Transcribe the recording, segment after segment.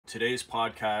today's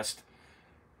podcast.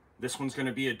 This one's going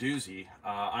to be a doozy.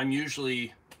 I'm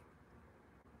usually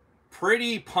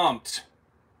pretty pumped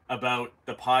about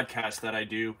the podcast that I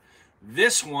do.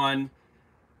 This one,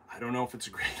 I don't know if it's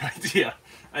a great idea.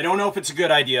 I don't know if it's a good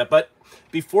idea, but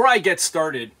before I get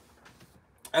started,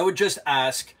 I would just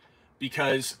ask,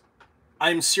 because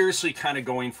I'm seriously kind of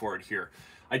going for it here.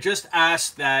 I just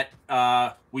ask that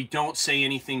we don't say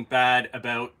anything bad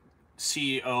about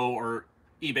CEO or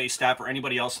eBay staff or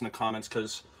anybody else in the comments,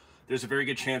 because there's a very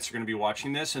good chance you're going to be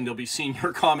watching this and they'll be seeing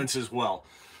your comments as well.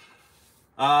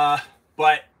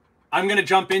 But I'm going to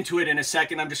jump into it in a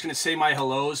second. I'm just going to say my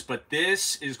hellos, but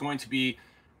this is going to be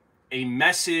a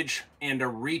message and a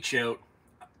reach out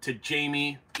to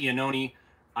Jamie IANNONE.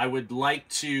 I would like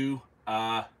to,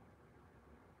 I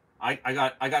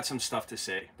got some stuff to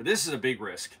say, but this is a big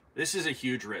risk. This is a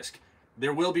huge risk.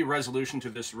 There will be resolution to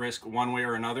this risk one way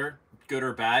or another, good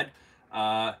or bad.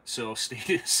 So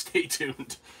stay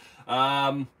tuned.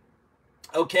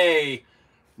 Okay.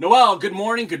 Noel, good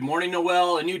morning. Good morning,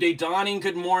 Noel. A new day dawning.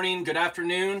 Good morning. Good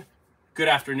afternoon. Good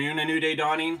afternoon. A new day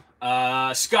dawning.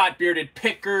 Scott Bearded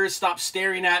Picker, stop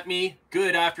staring at me.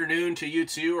 Good afternoon to you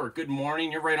too, or good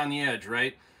morning. You're right on the edge,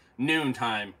 right? Noon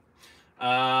time.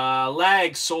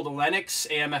 Lag, sold a Lennox,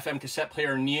 AM/FM cassette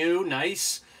player new.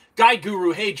 Nice. Guide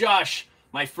Guru, hey Josh,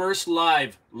 my first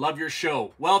live. Love your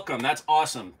show. Welcome. That's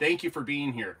awesome. Thank you for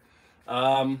being here.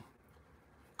 Carl,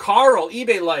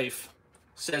 eBay Life,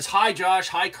 says, hi Josh.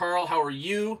 Hi Carl. How are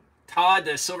you? Todd,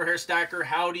 the silver hair stacker.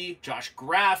 Howdy. Josh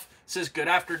Graff says, good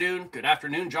afternoon. Good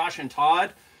afternoon, Josh and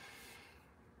Todd.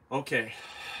 Okay.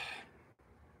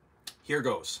 Here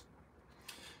goes.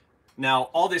 Now,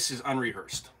 all this is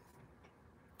unrehearsed.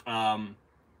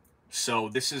 So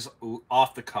this is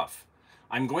off the cuff.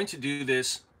 I'm going to do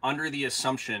this under the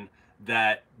assumption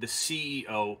that the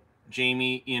CEO,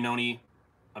 Jamie IANNONE,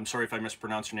 I'm sorry if I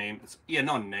mispronounced your name, it's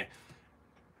IANNONE,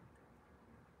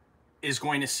 is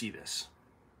going to see this.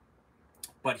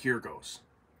 But here goes.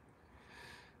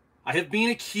 I have been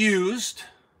accused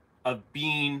of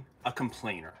being a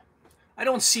complainer. I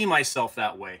don't see myself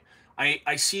that way.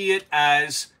 I see it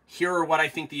as, here are what I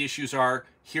think the issues are.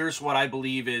 Here's what I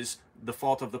believe is the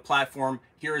fault of the platform.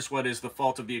 Here's what is the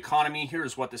fault of the economy.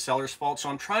 Here's what the seller's fault. So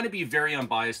I'm trying to be very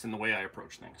unbiased in the way I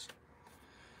approach things.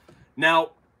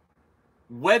 Now,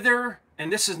 whether,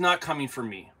 and this is not coming from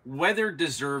me, whether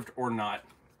deserved or not,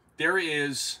 there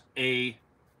is a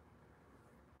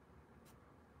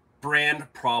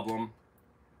brand problem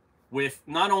with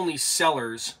not only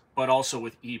sellers, but also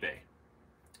with eBay.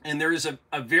 And there is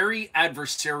a very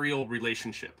adversarial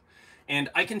relationship. And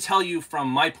I can tell you from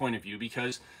my point of view,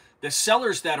 because the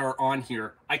sellers that are on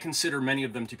here, I consider many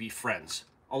of them to be friends.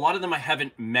 A lot of them I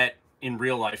haven't met in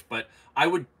real life, but I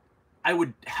would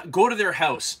go to their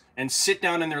house and sit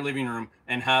down in their living room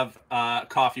and have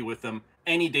coffee with them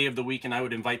any day of the week, and I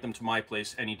would invite them to my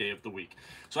place any day of the week.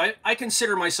 So I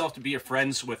consider myself to be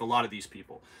friends with a lot of these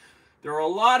people. There are a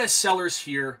lot of sellers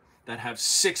here that have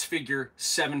 6-figure,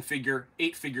 7-figure,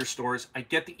 8-figure stores. I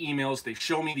get the emails. They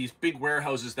show me these big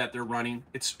warehouses that they're running.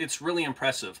 It's really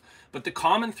impressive. But the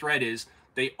common thread is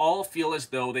they all feel as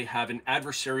though they have an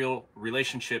adversarial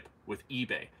relationship with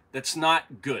eBay. That's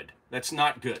not good. That's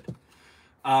not good.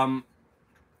 And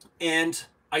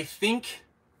I think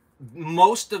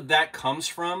most of that comes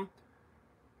from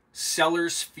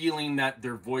sellers feeling that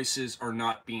their voices are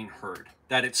not being heard,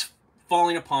 that it's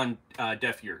falling upon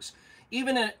deaf ears.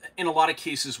 Even in a lot of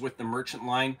cases with the merchant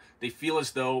line, they feel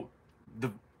as though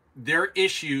their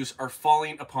issues are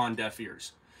falling upon deaf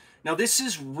ears. Now, this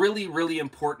is really, really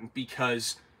important,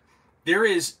 because there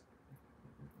is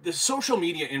the social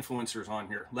media influencers on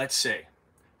here, let's say.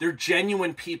 They're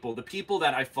genuine people. The people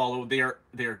that I follow,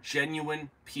 they're genuine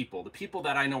people. The people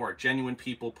that I know are genuine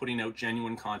people putting out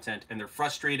genuine content, and they're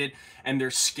frustrated and they're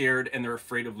scared and they're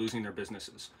afraid of losing their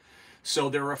businesses. So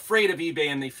they're afraid of eBay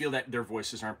and they feel that their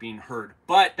voices aren't being heard.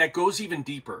 But that goes even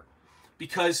deeper,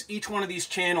 because each one of these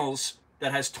channels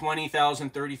that has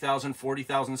 20,000, 30,000,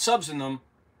 40,000 subs in them,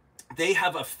 they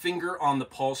have a finger on the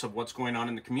pulse of what's going on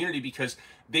in the community, because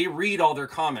they read all their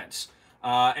comments.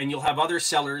 And you'll have other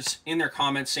sellers in their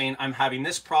comments saying, I'm having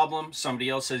this problem. Somebody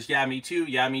else says, yeah, me too.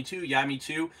 Yeah, me too. Yeah, me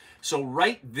too. So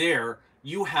right there,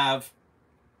 you have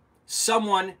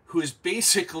someone who is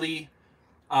basically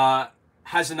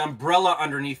has an umbrella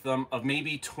underneath them of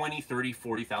maybe 20, 30,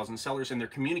 40,000 sellers, and they're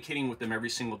communicating with them every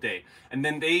single day. And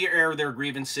then they air their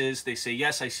grievances. They say,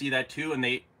 yes, I see that too. And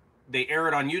they air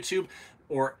it on YouTube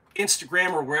or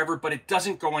Instagram or wherever, but it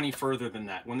doesn't go any further than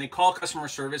that. When they call customer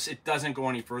service, it doesn't go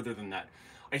any further than that.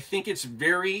 I think it's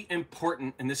very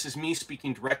important, and this is me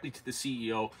speaking directly to the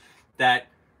CEO, that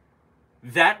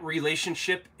that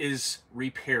relationship is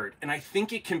repaired. And I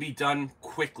think it can be done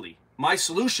quickly. My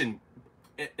solution,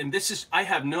 and this is, I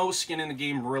have no skin in the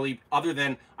game really, other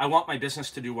than I want my business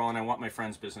to do well and I want my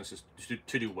friends' businesses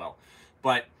to do well.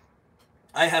 But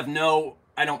I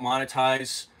don't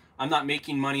monetize. I'm not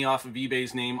making money off of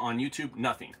eBay's name on YouTube,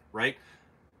 nothing, right?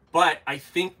 But I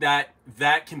think that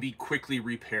that can be quickly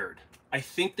repaired. I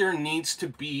think there needs to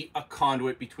be a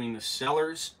conduit between the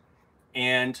sellers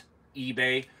and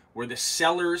eBay, where the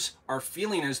sellers are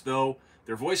feeling as though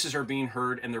their voices are being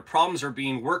heard and their problems are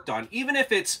being worked on. Even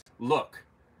if it's, look,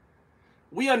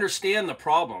 we understand the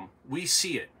problem, we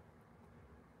see it.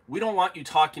 We don't want you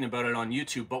talking about it on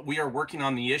YouTube, but we are working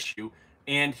on the issue,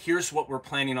 and here's what we're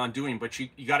planning on doing, but you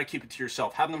got to keep it to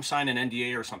yourself. Have them sign an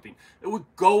NDA or something. It would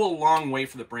go a long way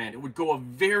for the brand. It would go a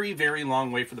very, very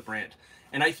long way for the brand.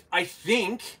 And I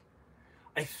think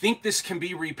this can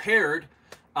be repaired,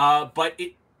 but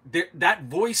that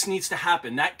voice needs to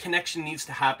happen. That connection needs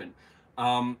to happen.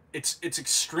 It's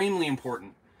extremely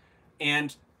important.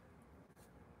 And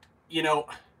you know,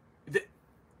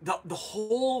 the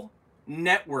whole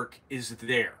network is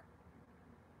there.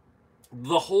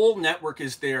 The whole network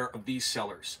is there of these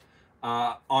sellers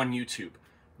on YouTube.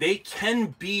 They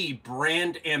can be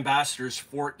brand ambassadors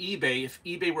for eBay if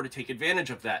eBay were to take advantage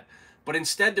of that. But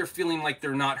instead, they're feeling like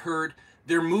they're not heard.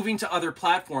 They're moving to other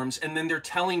platforms, and then they're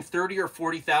telling 30 or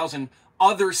 40,000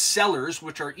 other sellers,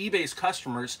 which are eBay's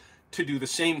customers, to do the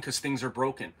same because things are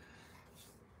broken.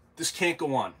 This can't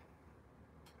go on.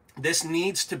 This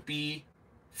needs to be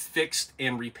fixed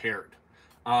and repaired.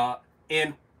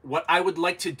 And what I would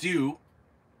like to do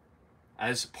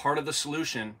as part of the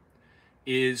solution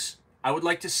is I would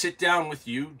like to sit down with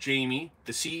you, Jamie,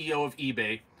 the CEO of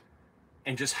eBay,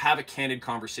 and just have a candid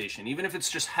conversation, even if it's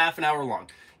just half an hour long.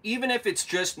 Even if it's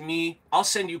just me, I'll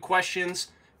send you questions.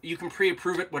 You can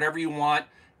pre-approve it, whatever you want,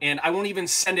 and I won't even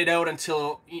send it out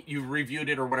until you've reviewed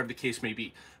it or whatever the case may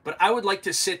be. But I would like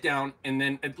to sit down and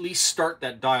then at least start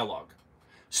that dialogue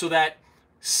so that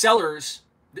sellers,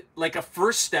 like a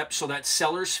first step, so that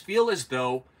sellers feel as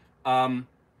though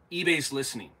eBay's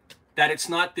listening, that it's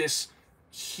not this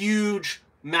huge,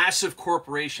 massive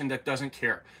corporation that doesn't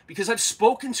care. Because I've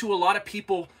spoken to a lot of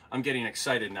people, I'm getting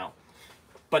excited now,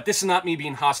 but this is not me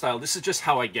being hostile. This is just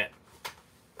how I get.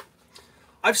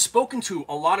 I've spoken to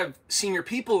a lot of senior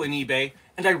people in eBay,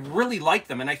 and I really like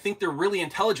them, and I think they're really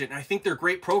intelligent, and I think they're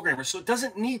great programmers, so it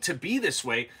doesn't need to be this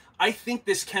way. I think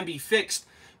this can be fixed,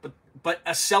 but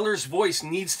a seller's voice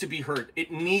needs to be heard.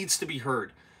 It needs to be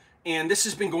heard. And this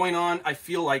has been going on, I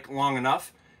feel like, long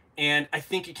enough, and I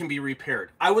think it can be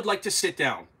repaired. I would like to sit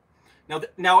down.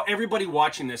 Now everybody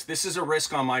watching this is a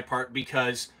risk on my part,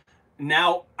 because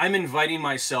now I'm inviting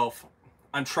myself,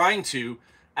 I'm trying to,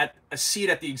 at a seat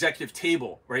at the executive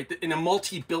table, right, in a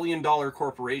multi-billion-dollar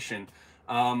corporation,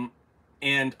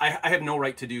 and I have no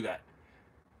right to do that.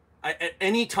 At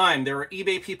any time, there are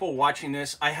eBay people watching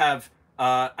this.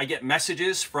 I get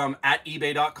messages from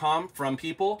 @ebay.com from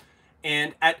people,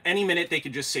 and at any minute they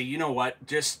could just say, you know what,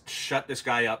 just shut this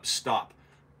guy up, stop.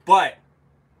 But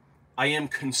I am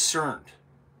concerned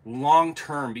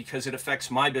long-term because it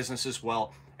affects my business as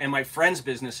well and my friends'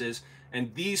 businesses.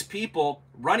 And these people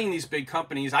running these big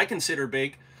companies, I consider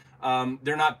big,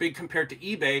 they're not big compared to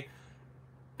eBay.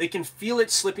 They can feel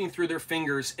it slipping through their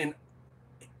fingers, and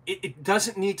it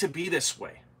doesn't need to be this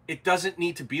way. It doesn't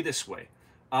need to be this way.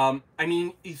 I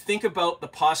mean, you think about the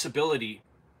possibility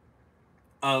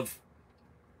of,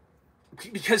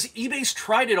 because eBay's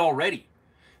tried it already.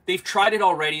 They've tried it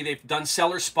already. They've done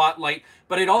seller spotlight,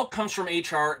 but it all comes from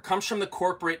HR. It comes from the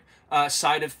corporate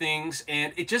side of things,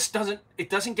 and it just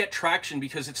doesn't get traction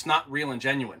because it's not real and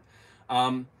genuine.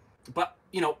 But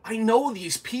you know, I know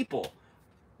these people.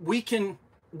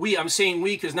 I'm saying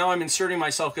we because now I'm inserting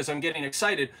myself because I'm getting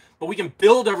excited. But we can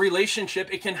build a relationship.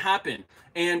 It can happen,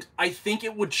 and I think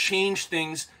it would change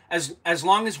things as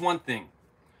long as one thing.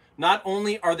 Not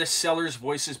only are the sellers'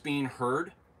 voices being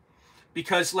heard,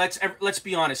 because let's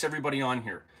be honest, everybody on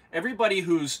here, everybody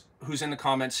who's in the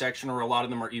comment section, or a lot of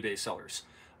them are eBay sellers.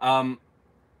 A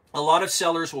lot of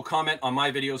sellers will comment on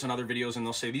my videos and other videos, and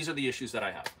they'll say, these are the issues that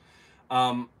I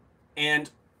have. And,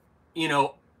 you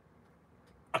know,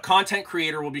 a content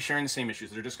creator will be sharing the same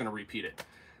issues. They're just going to repeat it.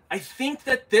 I think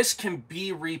that this can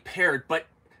be repaired, but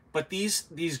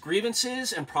these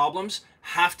grievances and problems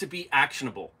have to be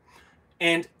actionable.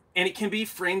 And it can be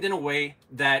framed in a way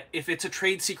that if it's a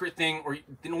trade secret thing, or you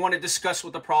don't want to discuss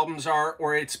what the problems are,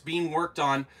 or it's being worked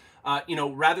on, you know,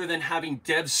 rather than having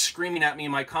devs screaming at me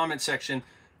in my comment section,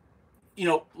 you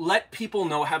know, let people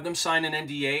know, have them sign an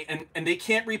NDA, and they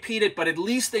can't repeat it, but at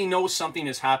least they know something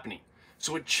is happening.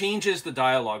 So it changes the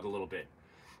dialogue a little bit.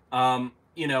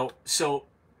 You know, so,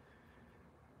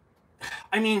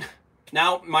 I mean,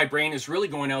 now my brain is really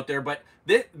going out there, but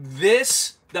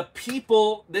the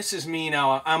people, this is me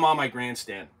now. I'm on my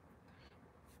grandstand.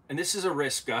 And this is a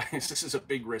risk, guys. This is a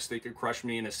big risk. They could crush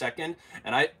me in a second.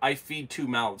 And I feed 2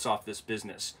 mouths off this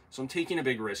business. So I'm taking a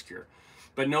big risk here.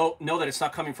 But know that it's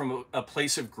not coming from a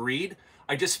place of greed.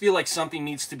 I just feel like something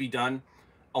needs to be done.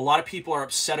 A lot of people are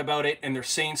upset about it and they're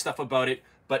saying stuff about it.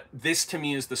 But this to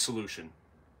me is the solution.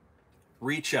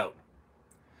 Reach out.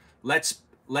 Let's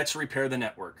repair the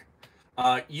network.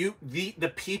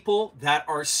 The people that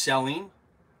are selling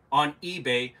on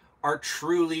eBay are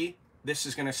truly, this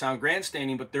is going to sound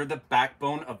grandstanding, but they're the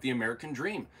backbone of the American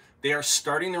dream. They are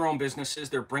starting their own businesses.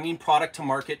 They're bringing product to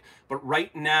market, but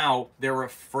right now they're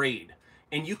afraid.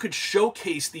 And you could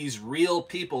showcase these real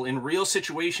people in real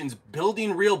situations,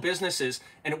 building real businesses,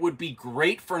 and it would be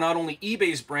great for not only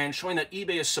eBay's brand, showing that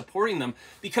eBay is supporting them,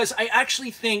 because I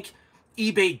actually think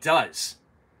eBay does.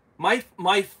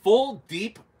 My full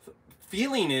deep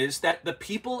feeling is that the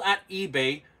people at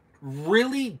eBay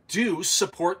really do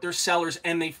support their sellers,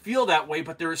 and they feel that way,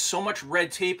 but there is so much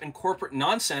red tape and corporate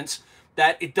nonsense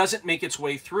that it doesn't make its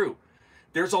way through.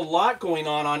 There's a lot going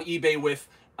on eBay with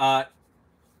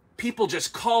people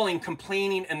just calling,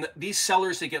 complaining, and these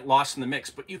sellers, they get lost in the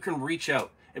mix. But you can reach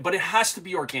out, but it has to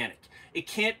be organic. It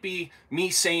can't be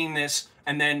me saying this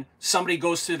and then somebody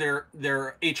goes to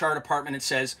their HR department and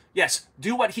says, yes,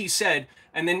 do what he said,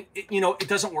 and then it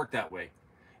doesn't work that way.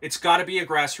 It's got to be a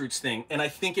grassroots thing, and I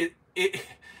think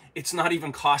it's not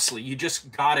even costly. You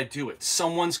just got to do it.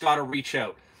 Someone's got to reach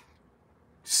out.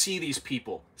 See these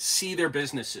people, see their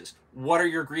businesses. What are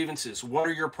your grievances? What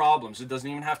are your problems? It doesn't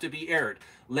even have to be aired.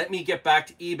 Let me get back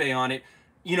to eBay on it,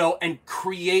 and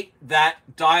create that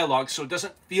dialogue so it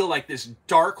doesn't feel like this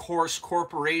dark horse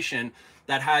corporation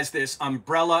that has this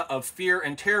umbrella of fear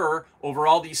and terror over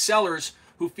all these sellers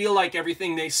who feel like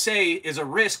everything they say is a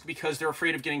risk because they're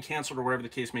afraid of getting canceled or whatever the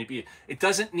case may be. It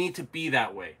doesn't need to be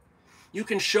that way. You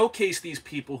can showcase these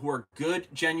people who are good,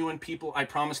 genuine people. I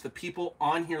promise the people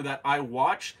on here that I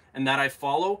watch and that I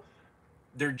follow,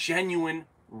 they're genuine,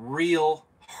 real,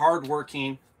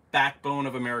 hardworking, backbone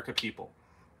of America people.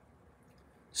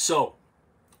 So,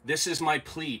 this is my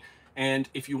plea. And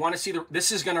if you want to see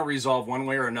this is going to resolve one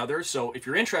way or another. So if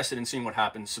you're interested in seeing what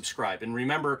happens, subscribe. And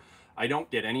remember, I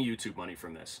don't get any YouTube money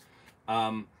from this.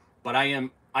 But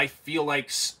I feel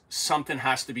like something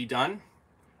has to be done.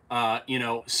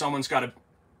 Someone's got to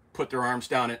put their arms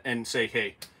down and say,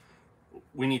 hey,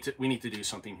 we need to do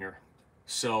something here.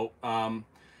 So, and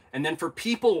then for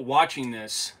people watching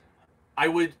this, I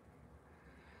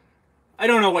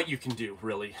don't know what you can do,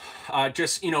 really.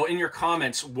 Just, in your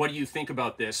comments, what do you think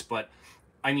about this? But,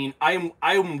 I mean, I'm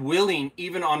willing,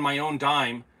 even on my own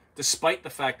dime, despite the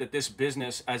fact that this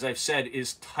business, as I've said,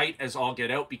 is tight as all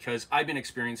get out, because I've been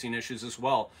experiencing issues as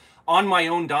well. On my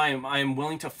own dime, I am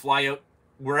willing to fly out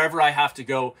wherever I have to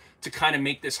go to kind of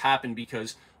make this happen,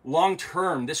 because long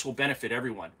term, this will benefit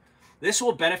everyone. This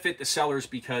will benefit the sellers,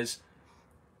 because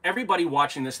everybody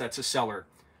watching this that's a seller,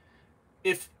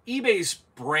 if eBay's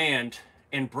brand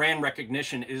and brand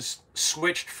recognition is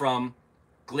switched from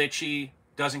glitchy,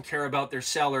 doesn't care about their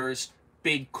sellers,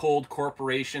 big cold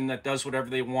corporation that does whatever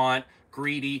they want,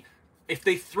 greedy, if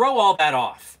they throw all that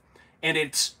off and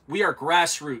we are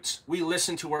grassroots, we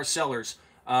listen to our sellers,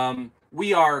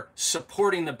 we are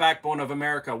supporting the backbone of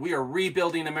America, we are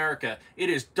rebuilding America, it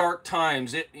is dark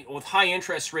times with high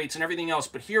interest rates and everything else,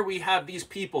 but here we have these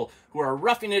people who are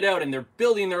roughing it out and they're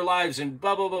building their lives and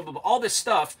blah, blah, blah, blah, all this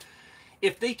stuff.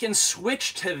 If they can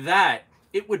switch to that,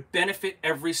 it would benefit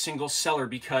every single seller,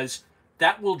 because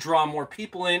that will draw more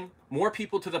people in, more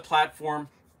people to the platform,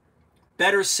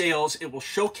 better sales. It will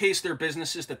showcase their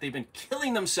businesses that they've been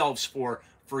killing themselves for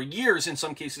years, in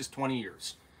some cases 20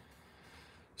 years.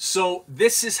 So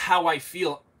this is how I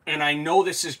feel, and I know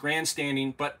this is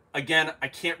grandstanding, but again, I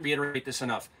can't reiterate this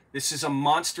enough. This is a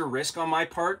monster risk on my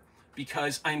part,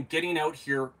 because I'm getting out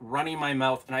here running my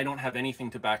mouth and I don't have anything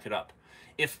to back it up.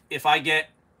 If I get,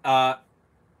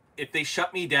 if they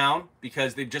shut me down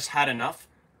because they've just had enough,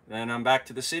 then I'm back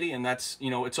to the city, and that's,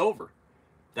 it's over.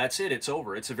 That's it. It's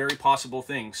over. It's a very possible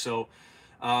thing. So,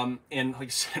 and like I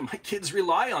said, my kids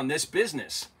rely on this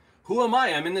business. Who am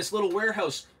I? I'm in this little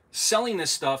warehouse selling this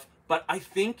stuff, but I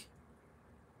think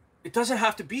it doesn't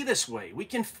have to be this way. We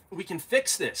can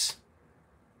fix this,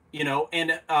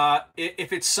 and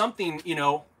if it's something,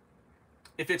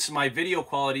 if it's my video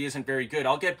quality isn't very good,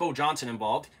 I'll get Bo Johnson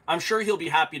involved. I'm sure he'll be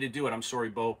happy to do it. I'm sorry,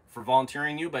 Bo, for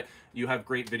volunteering you, but you have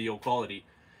great video quality.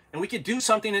 And we could do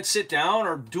something and sit down,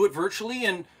 or do it virtually,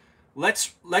 and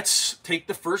let's take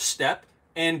the first step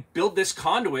and build this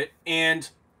conduit and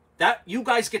that you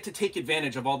guys get to take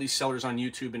advantage of all these sellers on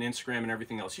YouTube and Instagram and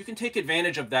everything else. You can take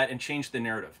advantage of that and change the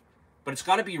narrative, but it's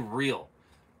got to be real.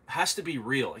 It has to be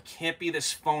real. It can't be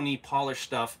this phony, polished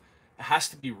stuff. It has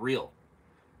to be real,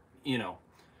 you know.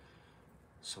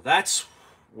 So that's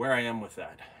where I am with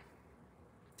that.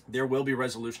 There will be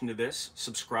resolution to this.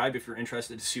 Subscribe if you're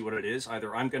interested to see what it is.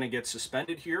 Either I'm going to get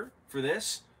suspended here for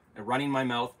this and running my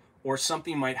mouth, or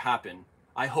something might happen.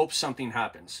 I hope something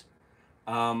happens.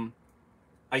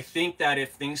 I think that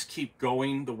if things keep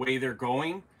going the way they're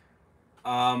going,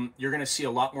 you're going to see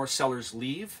a lot more sellers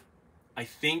leave. I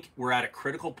think we're at a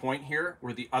critical point here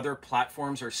where the other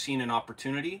platforms are seeing an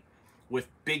opportunity with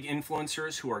big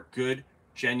influencers who are good,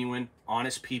 genuine,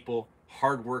 honest people,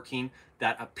 hardworking,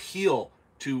 that appeal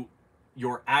to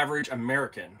your average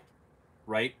American,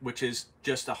 right? Which is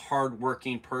just a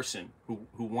hardworking person who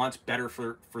wants better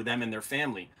for them and their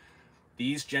family.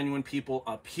 These genuine people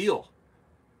appeal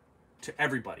to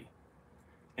everybody.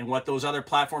 And what those other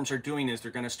platforms are doing is they're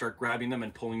going to start grabbing them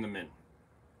and pulling them in.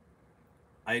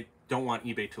 I don't want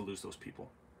eBay to lose those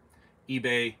people.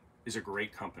 eBay is a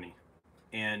great company,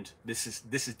 and this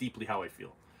is deeply how I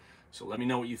feel. So let me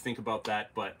know what you think about that.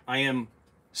 But I am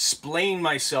splaying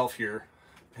myself here,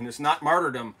 and it's not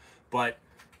martyrdom, but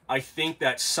I think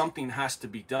that something has to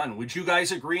be done. Would you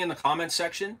guys agree in the comment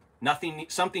section?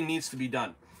 Something needs to be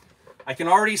done. I can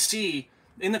already see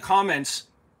in the comments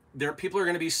there people are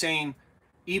going to be saying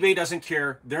eBay doesn't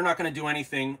care, they're not going to do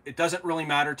anything, it doesn't really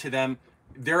matter to them,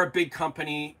 they're a big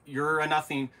company, you're a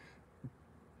nothing.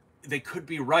 They could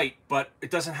be right, but it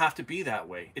doesn't have to be that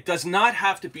way. It does not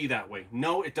have to be that way.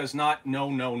 No, it does not. No,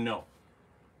 no, no.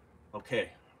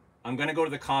 Okay, I'm going to go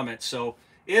to the comments. So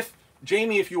if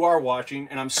Jamie, if you are watching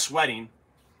and I'm sweating,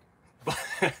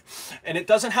 and it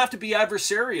doesn't have to be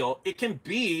adversarial, it can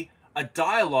be a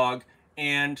dialogue,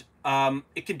 and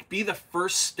it could be the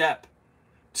first step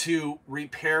to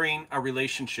repairing a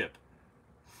relationship,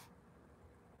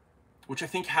 which I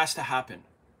think has to happen.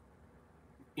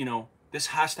 You know, this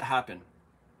has to happen.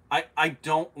 I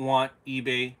don't want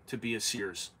eBay to be a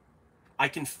Sears. I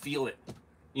can feel it.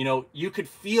 You know, you could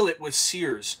feel it with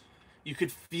Sears. You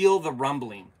could feel the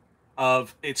rumbling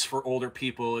of it's for older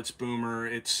people, it's boomer,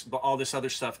 it's all this other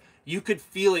stuff. You could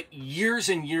feel it years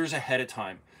and years ahead of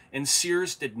time. And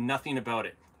Sears did nothing about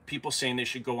it. People saying they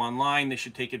should go online, they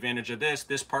should take advantage of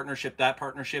this partnership, that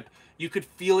partnership. You could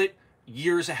feel it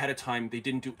years ahead of time. They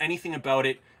didn't do anything about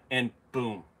it, and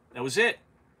boom, that was it.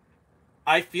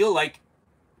 I feel like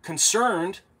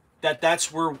concerned that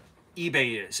that's where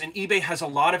eBay is. And eBay has a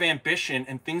lot of ambition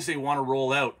and things they want to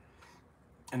roll out.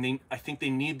 And I think they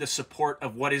need the support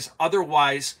of what is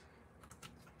otherwise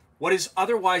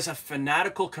a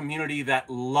fanatical community that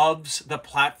loves the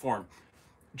platform.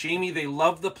 Jamie, they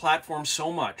love the platform so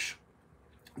much,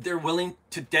 they're willing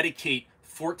to dedicate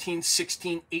 14,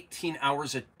 16, 18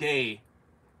 hours a day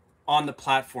on the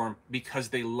platform because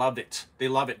they love it. They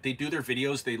love it. They do their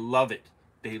videos. They love it.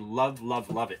 They love, love,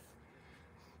 love it.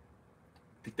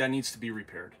 I think that needs to be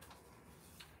repaired.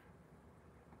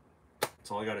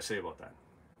 That's all I got to say about that.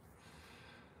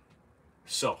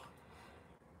 So,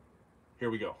 here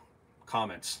we go.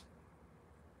 Comments.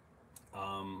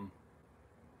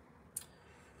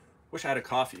 Wish I had a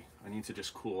coffee. I need to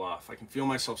just cool off. I can feel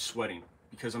myself sweating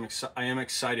because I am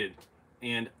excited,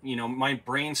 and you know, my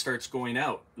brain starts going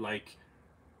out. Like,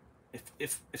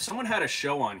 if someone had a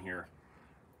show on here,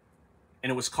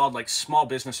 and it was called like Small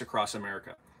Business Across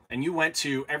America, and you went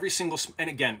to every single, and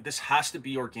again, this has to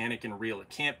be organic and real. It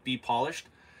can't be polished.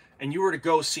 And you were to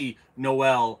go see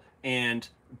Noel and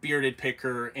Bearded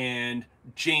Picker and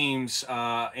James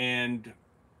and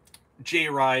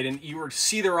J-Ride, and you were to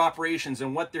see their operations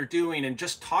and what they're doing and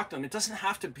just talk to them. It doesn't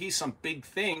have to be some big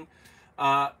thing,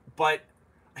 but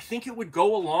I think it would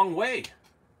go a long way.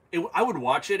 I would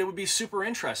watch it. It would be super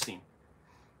interesting.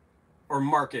 Or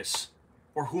Marcus,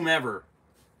 or whomever,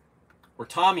 or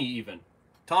Tommy even.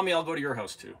 Tommy, I'll go to your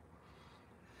house too.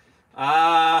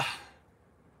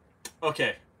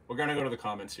 Okay, we're gonna go to the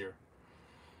comments here.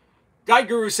 Guide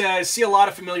Guru says, see a lot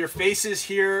of familiar faces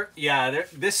here. Yeah,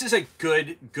 this is a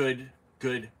good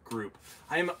group.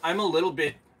 I'm a little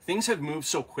bit, things have moved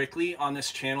so quickly on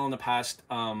this channel in the past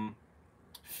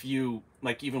few,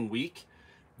 like even week,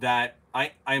 that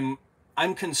I'm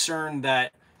concerned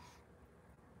the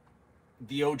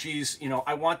OGs, you know,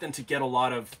 I want them to get a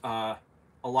lot of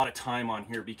time on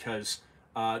here because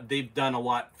they've done a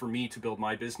lot for me to build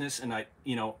my business, and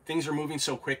you know, things are moving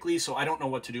so quickly, so I don't know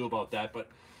what to do about that, but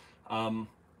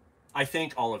I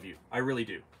thank all of you. I really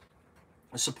do.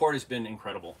 The support has been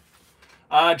incredible.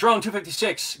 Drone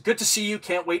 256, good to see you.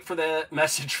 Can't wait for the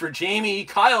message for Jamie.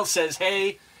 Kyle says,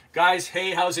 hey. Guys,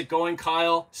 hey, how's it going,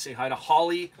 Kyle? Say hi to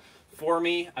Holly for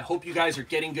me. I hope you guys are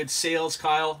getting good sales,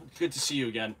 Kyle. Good to see you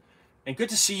again. And good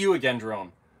to see you again,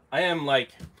 Drone. I am like,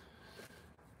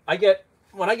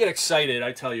 when I get excited,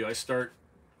 I tell you, I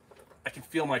can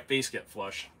feel my face get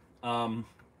flush.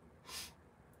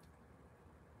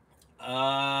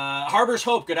 Harbor's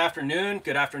Hope, good afternoon.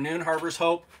 Good afternoon, Harbor's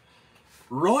Hope.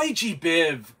 Roy G.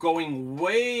 Biv, going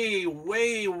way,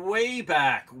 way, way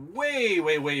back. Way,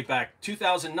 way, way back.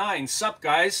 2009. Sup,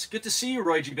 guys? Good to see you,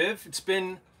 Roy G. Biv. It's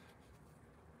been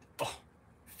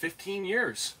 15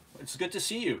 years. It's good to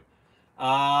see you.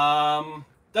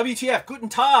 WTF, Guten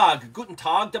Tag. Guten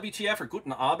Tag, WTF, or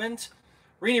Guten Abend.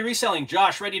 Rini Reselling,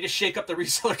 Josh, ready to shake up the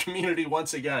reseller community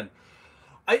once again.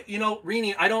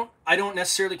 Rini, I don't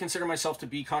necessarily consider myself to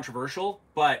be controversial,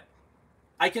 but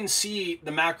I can see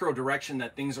the macro direction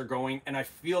that things are going, and I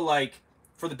feel like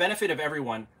for the benefit of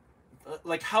everyone,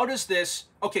 like how does this,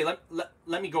 okay,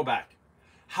 let me go back.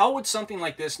 How would something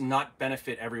like this not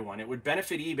benefit everyone? It would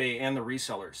benefit eBay and the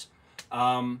resellers.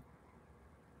 I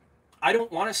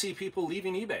don't want to see people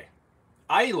leaving eBay.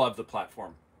 I love the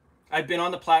platform. I've been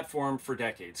on the platform for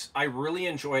decades. I really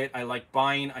enjoy it. I like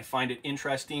buying. I find it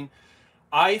interesting.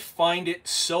 I find it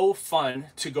so fun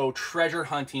to go treasure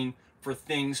hunting for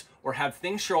things or have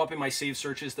things show up in my saved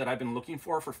searches that I've been looking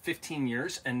for 15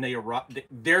 years, and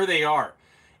there they are.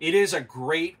 It is a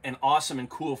great and awesome and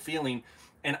cool feeling,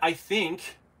 and I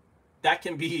think that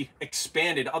can be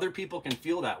expanded. Other people can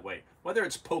feel that way, whether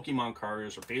it's Pokemon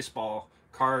cards or baseball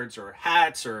cards or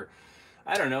hats or,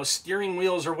 I don't know, steering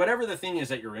wheels or whatever the thing is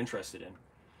that you're interested in.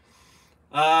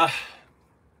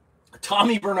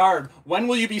 Tommy Bernard, when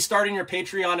will you be starting your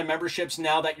Patreon and memberships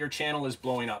now that your channel is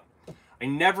blowing up? I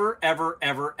never, ever,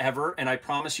 ever, ever, and I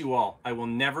promise you all, I will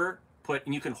never put,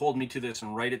 and you can hold me to this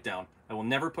and write it down, I will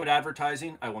never put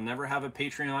advertising, I will never have a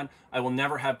Patreon, I will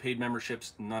never have paid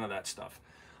memberships, none of that stuff.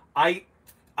 I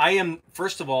am,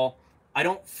 first of all, I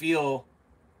don't feel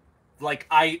like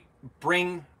I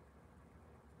bring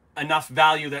enough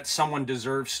value that someone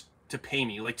deserves to pay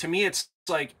me. Like, to me, it's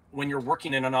like when you're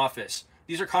working in an office,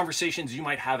 these are conversations you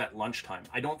might have at lunchtime.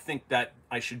 I don't think that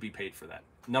I should be paid for that,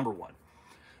 number one.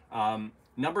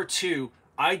 Number two,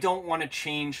 I don't want to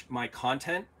change my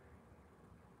content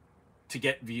to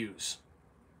get views.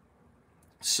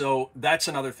 So that's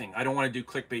another thing. I don't want to do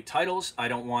clickbait titles. I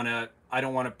don't want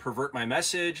to pervert my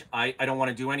message. I don't want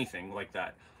to do anything like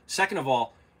that. Second of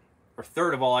all, or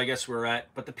third of all, I guess we're at,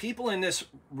 but the people in this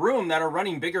room that are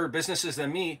running bigger businesses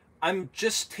than me, I'm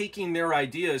just taking their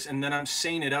ideas and then I'm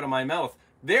saying it out of my mouth.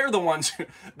 They're the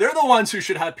ones who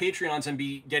should have Patreons and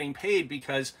be getting paid,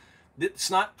 because it's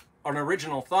not an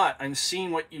original thought. I'm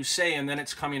seeing what you say and then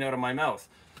it's coming out of my mouth.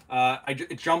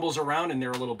 It jumbles around in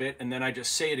there a little bit and then I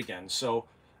just say it again. So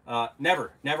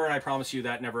never, and I promise you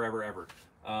that, never, ever, ever.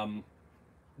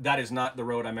 That is not the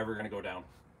road I'm ever going to go down.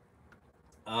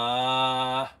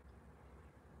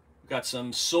 Got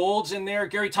some solds in there.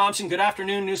 Gary Thompson, good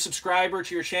afternoon. New subscriber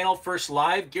to your channel. First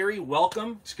live. Gary,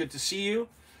 welcome. It's good to see you.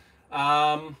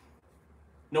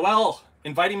 Noel,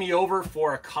 inviting me over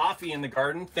for a coffee in the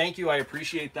garden. Thank you. I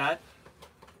appreciate that.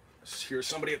 Here's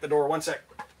somebody at the door. One sec.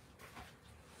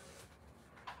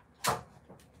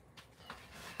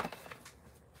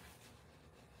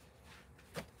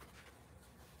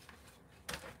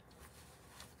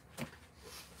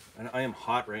 And I am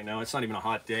hot right now. It's not even a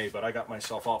hot day, but I got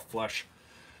myself all flush.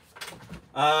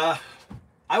 I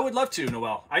would love to,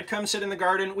 Noel. I'd come sit in the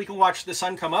garden. We can watch the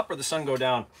sun come up or the sun go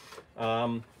down.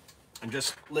 And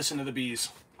just listen to the bees.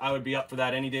 I would be up for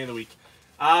that any day of the week.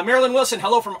 Marilyn Wilson,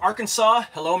 hello from Arkansas.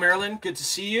 Hello, Marilyn. Good to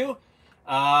see you.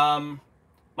 My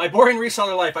boring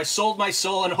reseller life. I sold my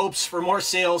soul in hopes for more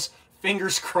sales.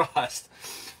 Fingers crossed.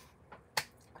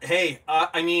 Hey,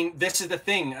 I mean, this is the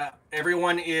thing.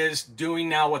 Everyone is doing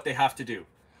now what they have to do.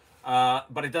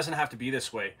 But it doesn't have to be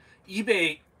this way.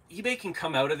 eBay can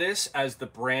come out of this as the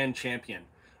brand champion,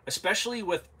 especially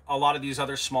with a lot of these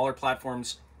other smaller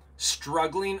platforms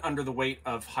struggling under the weight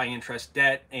of high interest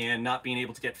debt and not being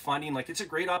able to get funding. Like, it's a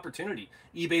great opportunity.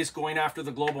 eBay's going after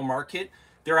the global market.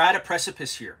 They're at a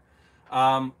precipice here.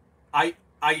 I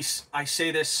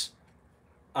say this,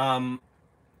 and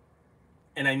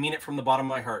I mean it from the bottom of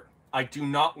my heart. I do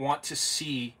not want to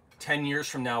see 10 years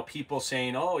from now people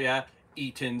saying, oh yeah,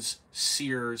 Eaton's,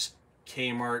 Sears,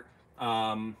 Kmart,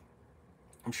 I'm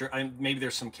sure maybe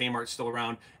there's some Kmart still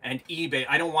around, and eBay.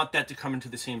 I don't want that to come into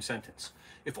the same sentence.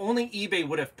 If only eBay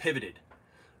would have pivoted.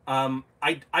 I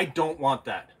don't want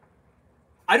that.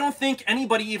 I don't think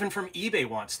anybody even from eBay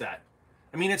wants that.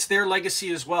 I mean, it's their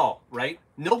legacy as well, right?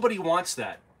 Nobody wants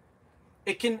that.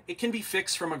 it can be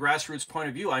fixed from a grassroots point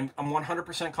of view. I'm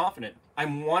 100% confident.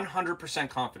 I'm 100%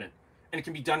 confident, and it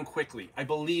can be done quickly. I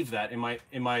believe that in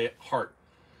my heart.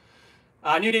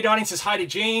 New Day Dawning says hi to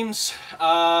James.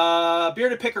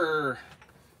 Bearded Picker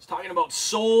is talking about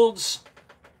solds.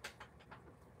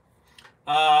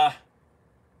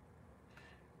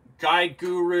 Guide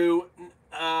Guru.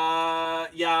 Yeah,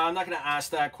 I'm not going to ask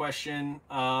that question.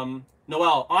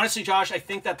 Noel, honestly, Josh, I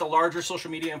think that the larger social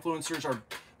media influencers are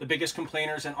the biggest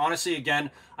complainers. And honestly,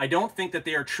 again, I don't think that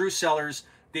they are true sellers.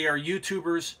 They are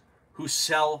YouTubers who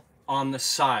sell on the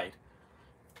side.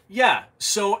 Yeah.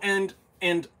 So, and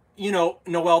you know,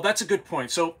 Noel, that's a good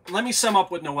point. So let me sum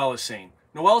up what Noel is saying.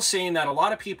 Noel is saying that a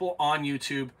lot of people on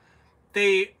YouTube,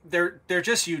 they're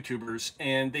just YouTubers,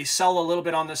 and they sell a little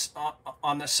bit on this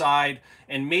on the side,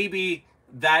 and maybe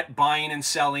that buying and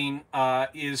selling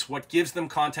is what gives them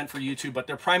content for YouTube, but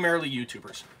they're primarily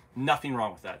YouTubers. Nothing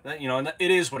wrong with that. You know, and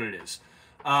it is what it is.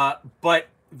 But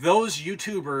those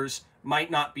YouTubers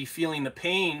might not be feeling the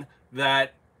pain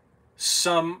that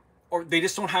some, or they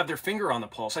just don't have their finger on the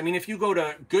pulse. I mean, if you go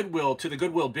to the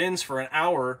Goodwill bins for an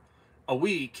hour a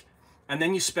week, and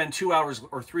then you spend 2 hours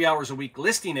or 3 hours a week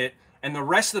listing it, and the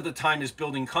rest of the time is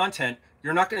building content,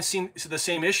 you're not going to see the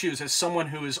same issues as someone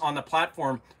who is on the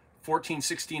platform 14,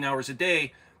 16 hours a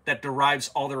day that derives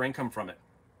all their income from it.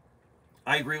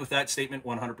 I agree with that statement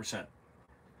 100%.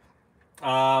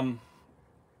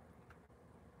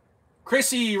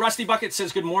 Chrissy Rusty Bucket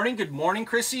says, good morning. Good morning,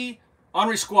 Chrissy.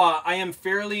 Henri Squaw, I am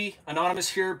fairly anonymous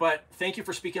here, but thank you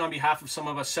for speaking on behalf of some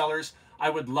of us sellers. I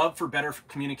would love for better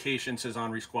communication, says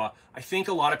Henri Squaw. I think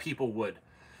a lot of people would.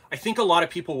 I think a lot of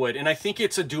people would, and I think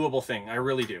it's a doable thing. I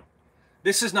really do.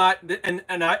 This is not, and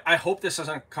I hope this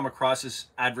doesn't come across as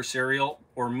adversarial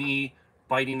or me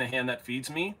biting the hand that feeds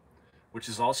me, which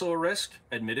is also a risk,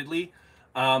 admittedly.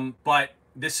 But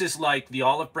this is like the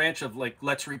olive branch of like,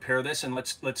 let's repair this and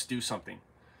let's do something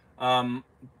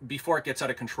before it gets out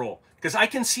of control. Because I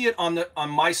can see it on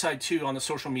my side too, on the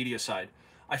social media side.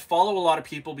 I follow a lot of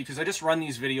people because I just run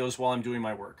these videos while I'm doing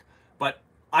my work. But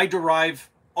I derive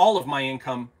all of my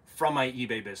income from my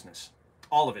eBay business.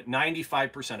 All of it,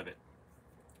 95% of it.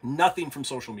 Nothing from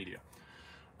social media.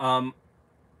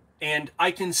 And I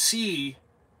can see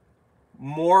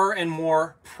more and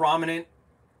more prominent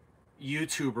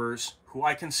YouTubers who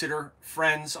I consider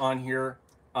friends on here,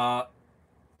 or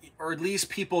at least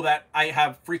people that I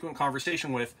have frequent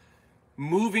conversation with,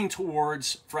 moving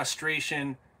towards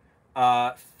frustration,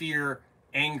 fear,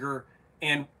 anger,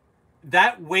 and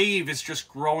that wave is just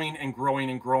growing and growing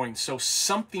and growing. So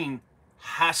something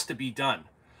has to be done.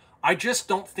 I just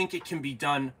don't think it can be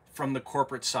done from the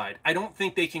corporate side. I don't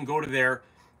think they can go to their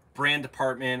brand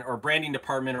department or branding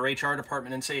department or HR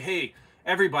department and say, hey,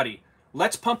 everybody,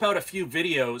 let's pump out a few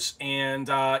videos and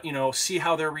you know, see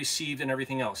how they're received and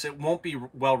everything else. It won't be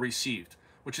well received,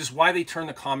 which is why they turn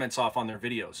the comments off on their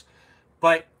videos.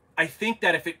 But I think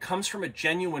that if it comes from a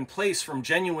genuine place, from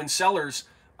genuine sellers,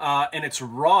 and it's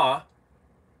raw,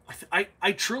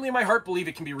 I truly in my heart believe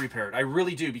it can be repaired. I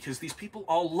really do, because these people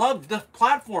all love the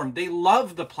platform. They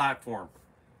love the platform.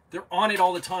 They're on it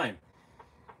all the time.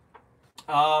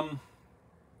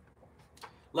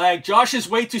 Like, Josh is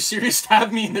way too serious to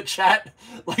have me in the chat,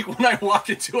 like when I walk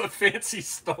into a fancy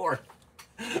store.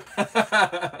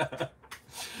 That's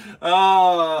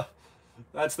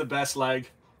the best, Lag.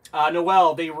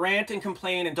 Noel, they rant and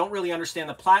complain and don't really understand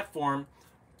the platform.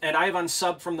 And I've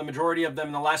unsubbed from the majority of them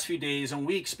in the last few days and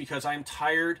weeks because I'm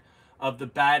tired of the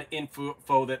bad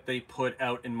info that they put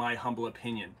out, in my humble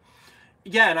opinion.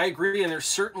 Yeah, and I agree. And there's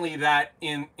certainly that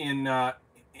in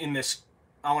this,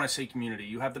 I want to say, community.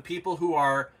 You have the people who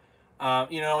are,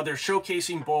 you know, they're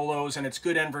showcasing bolos and it's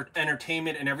good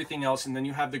entertainment and everything else. And then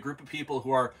you have the group of people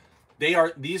who are,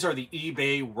 these are the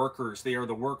eBay workers. They are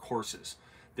the workhorses.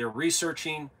 They're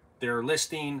researching, they're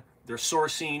listing, they're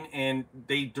sourcing, and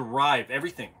they derive,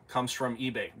 everything comes from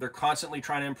eBay. They're constantly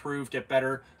trying to improve, get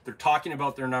better. They're talking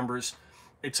about their numbers.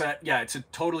 It's a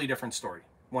totally different story,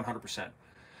 100%.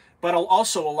 But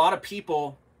also a lot of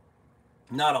people,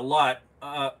 not a lot,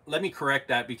 let me correct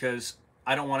that because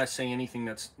I don't want to say anything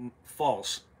that's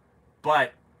false,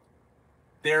 but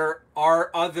there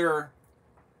are other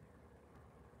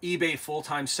eBay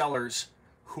full-time sellers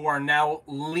who are now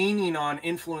leaning on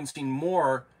influencing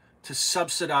more to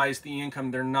subsidize the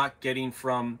income they're not getting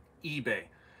from eBay.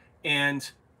 And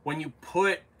when you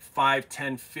put 5,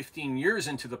 10, 15 years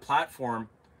into the platform,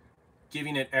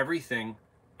 giving it everything,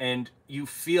 and you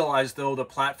feel as though the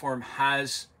platform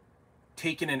has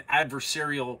taken an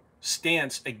adversarial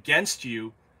stance against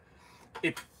you,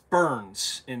 it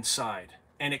burns inside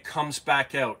and it comes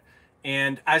back out.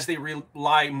 And as they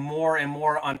rely more and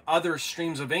more on other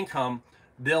streams of income,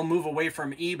 they'll move away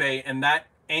from eBay, and that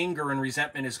anger and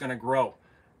resentment is going to grow.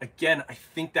 Again, I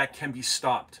think that can be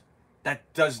stopped. That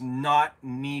does not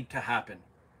need to happen.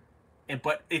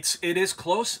 But it is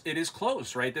close. It is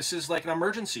close, right? This is like an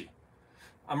emergency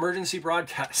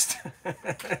broadcast.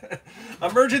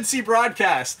 Emergency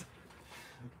broadcast.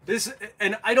 This,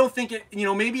 and I don't think it,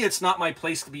 maybe it's not my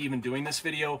place to be even doing this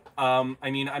video. I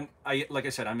mean, like I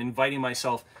said, I'm inviting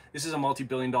myself. This is a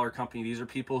multi-billion-dollar company. These are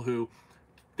people who,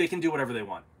 they can do whatever they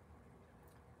want.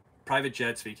 Private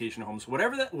jets, vacation homes,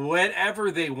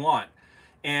 whatever they want.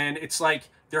 And it's like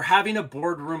they're having a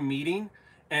boardroom meeting,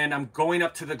 and I'm going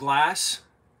up to the glass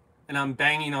and I'm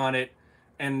banging on it,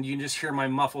 and you can just hear my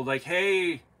muffled like,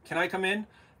 "Hey, can I come in?"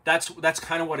 That's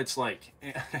kind of what it's like.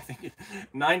 And I think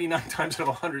 99 times out of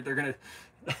 100 they're gonna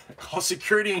call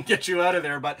security and get you out of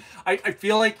there. But I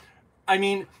feel like, I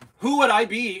mean, who would I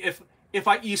be if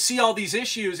you see all these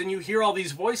issues and you hear all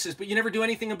these voices, but you never do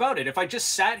anything about it? If I just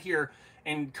sat here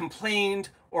and complained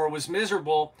or was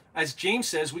miserable, as James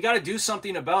says, we got to do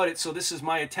something about it. So this is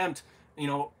my attempt.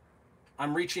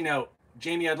 I'm reaching out.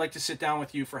 Jamie, I'd like to sit down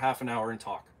with you for half an hour and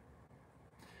talk.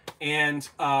 And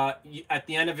at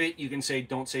the end of it, you can say,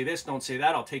 don't say this, don't say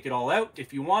that. I'll take it all out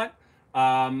if you want.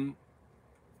 Or,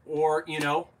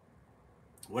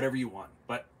 whatever you want.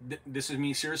 But this is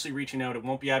me seriously reaching out. It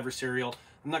won't be adversarial.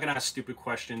 I'm not going to ask stupid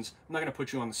questions. I'm not going to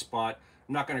put you on the spot.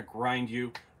 I'm not going to grind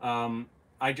you.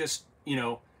 I just,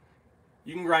 you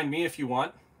can grind me if you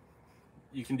want.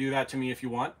 You can do that to me if you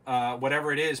want.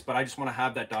 Whatever it is, but I just want to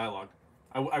have that dialogue.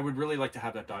 I would really like to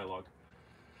have that dialogue.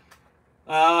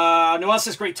 Noel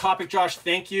says, great topic, Josh.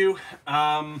 Thank you.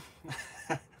 Tommy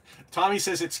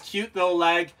says, it's cute though,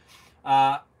 lag.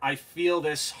 I feel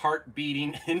this heart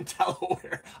beating in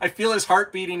Delaware. I feel his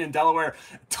heart beating in Delaware.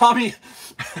 Tommy,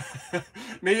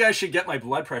 maybe I should get my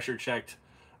blood pressure checked.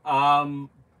 Also,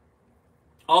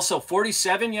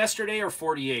 47 yesterday or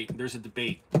 48? There's a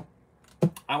debate.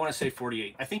 I want to say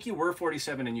 48. I think you were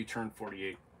 47 and you turned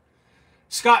 48.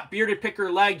 Scott, Bearded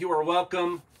Picker Leg, you are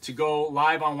welcome to go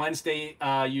live on Wednesday.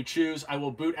 You choose. I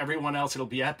will boot everyone else. It'll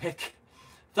be epic.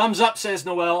 Thumbs up, says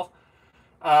Noel.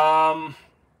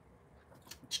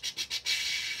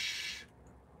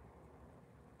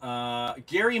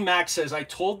 Gary Max says, I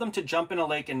told them to jump in a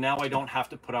lake and now I don't have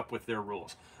to put up with their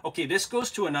rules. Okay, this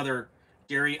goes to another,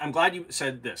 Gary, I'm glad you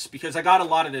said this because I got a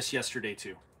lot of this yesterday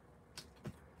too.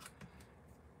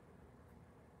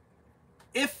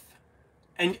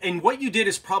 And what you did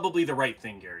is probably the right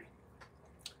thing, Gary.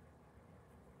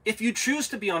 If you choose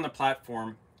to be on the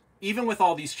platform, even with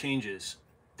all these changes,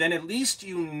 then at least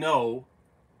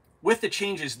with the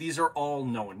changes, these are all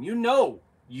known. You know,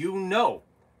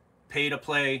 pay to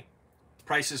play,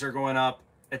 prices are going up,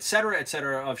 etc.,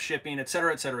 of shipping,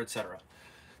 etc.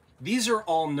 These are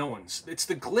all knowns. It's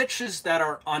the glitches that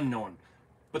are unknown.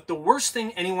 But the worst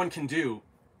thing anyone can do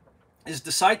is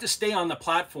decide to stay on the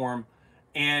platform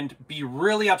and be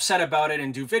really upset about it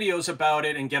and do videos about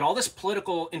it and get all this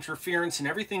political interference and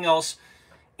everything else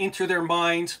into their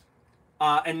mind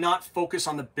and not focus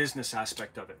on the business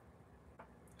aspect of it.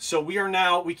 So we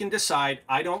can decide,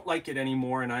 I don't like it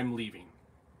anymore and I'm leaving.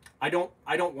 I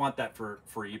don't want that for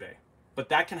eBay, but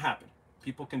that can happen.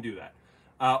 People can do that.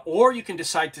 Or you can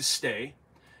decide to stay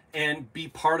and be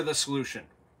part of the solution,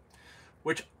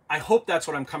 which I hope that's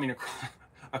what I'm coming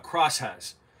across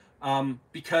as.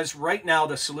 Because right now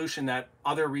the solution that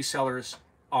other resellers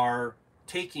are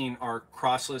taking are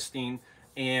cross-listing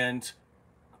and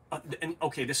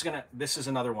okay, this is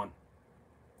another one.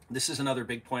 This is another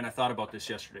big point. I thought about this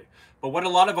yesterday. But what a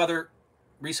lot of other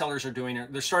resellers are doing,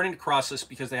 they're starting to cross-list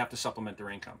because they have to supplement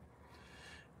their income.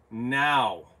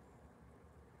 Now,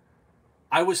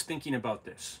 I was thinking about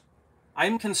this.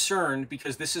 I'm concerned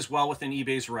because this is well within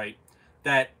eBay's right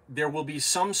that there will be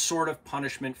some sort of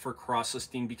punishment for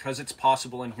cross-listing because it's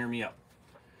possible, and hear me out.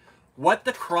 What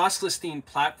the cross-listing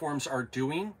platforms are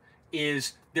doing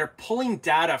is they're pulling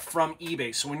data from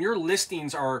eBay. So when your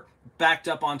listings are backed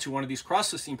up onto one of these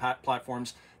cross-listing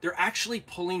platforms, they're actually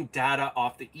pulling data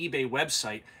off the eBay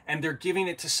website and they're giving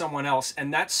it to someone else,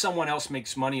 and that someone else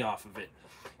makes money off of it.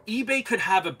 eBay could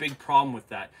have a big problem with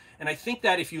that. And I think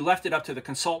that if you left it up to the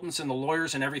consultants and the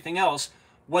lawyers and everything else,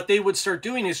 what they would start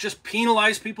doing is just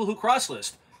penalize people who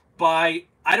cross-list by,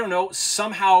 I don't know,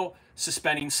 somehow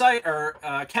suspending site or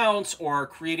accounts or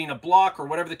creating a block or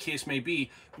whatever the case may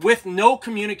be with no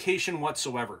communication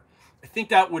whatsoever. I think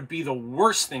that would be the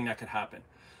worst thing that could happen.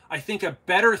 I think a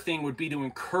better thing would be to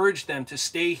encourage them to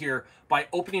stay here by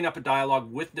opening up a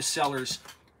dialogue with the sellers,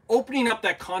 opening up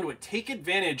that conduit, take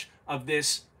advantage of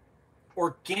this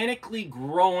organically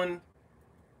growing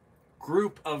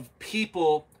group of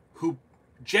people who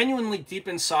genuinely deep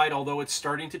inside, although it's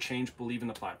starting to change, believe in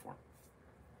the platform.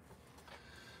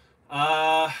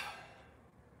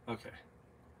 Okay.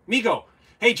 Migo.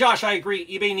 Hey, Josh, I agree.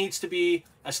 eBay needs to be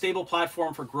a stable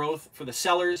platform for growth for the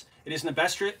sellers. It is in the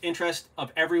best interest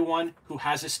of everyone who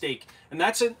has a stake. And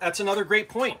that's another great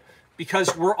point,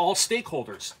 because we're all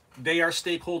stakeholders. They are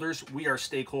stakeholders. We are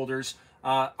stakeholders.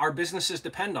 Our businesses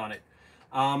depend on it.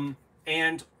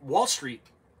 And Wall Street,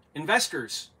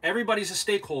 investors, everybody's a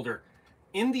stakeholder.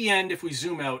 In the end, if we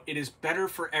zoom out, it is better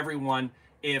for everyone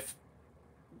if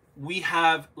we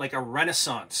have like a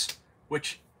renaissance,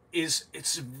 which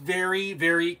it's very,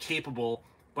 very capable,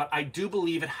 but I do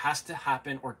believe it has to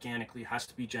happen organically. It has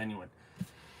to be genuine.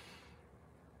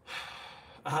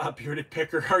 Bearded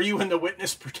Picker, are you in the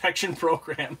witness protection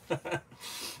program?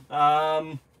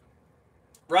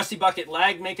 Rusty Bucket,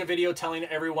 lag, make a video telling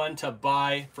everyone to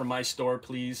buy from my store,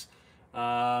 please.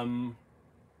 Some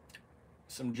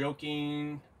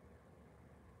joking.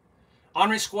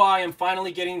 Henri Squaw, I am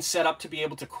finally getting set up to be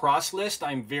able to cross list.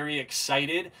 I'm very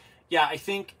excited. Yeah, I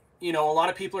think, you know, a lot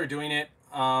of people are doing it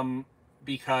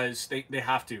because they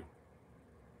have to.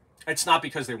 It's not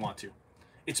because they want to.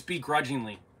 It's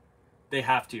begrudgingly. They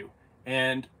have to.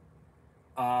 And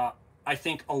I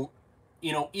think,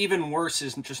 you know, even worse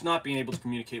is just not being able to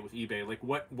communicate with eBay. Like,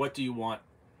 what do you want?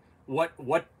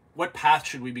 What path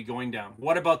should we be going down?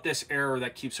 What about this error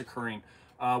that keeps occurring?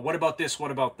 What about this? What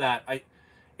about that?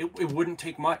 It wouldn't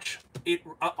take much.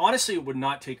 Honestly, it would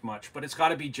not take much, but it's got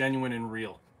to be genuine and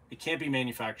real. It can't be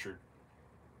manufactured.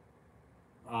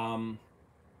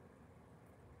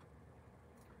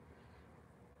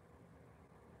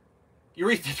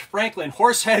 Eureka Franklin,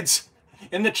 horse heads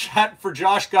in the chat for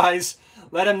Josh, guys.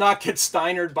 Let him not get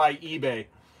steinered by eBay.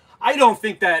 I don't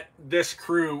think that this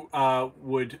crew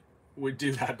would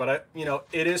do that, but you know,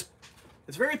 it's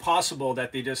very possible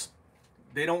that they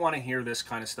don't want to hear this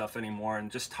kind of stuff anymore and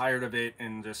just tired of it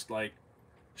and just like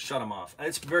shut them off.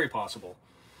 It's very possible.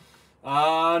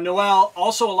 Noel,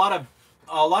 also a lot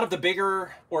of the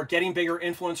bigger or getting bigger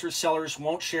influencers, sellers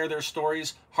won't share their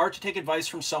stories. Hard to take advice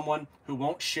from someone who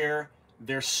won't share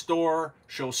their store,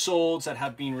 show solds that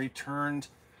have been returned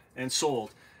and sold.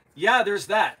 Yeah, there's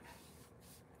that.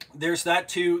 There's that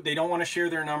too. They don't want to share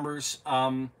their numbers.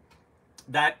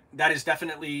 That is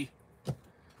definitely.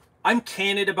 I'm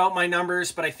candid about my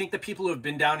numbers, but I think the people who have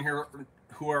been down here,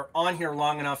 who are on here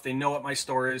long enough, they know what my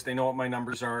store is. They know what my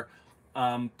numbers are.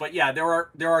 But yeah,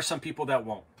 there are some people that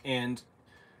won't, and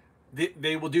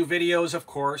they will do videos, of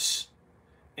course,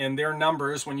 and their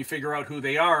numbers, when you figure out who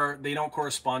they are, they don't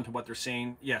correspond to what they're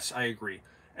saying. Yes, I agree.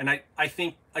 And I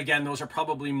think, again, those are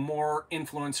probably more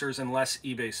influencers and less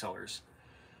eBay sellers.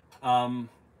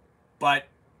 But,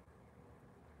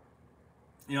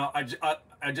 you know,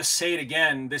 I just say it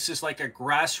again, this is like a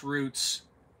grassroots,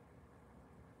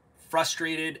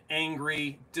 frustrated,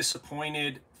 angry,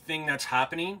 disappointed thing that's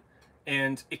happening,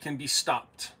 and it can be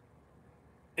stopped.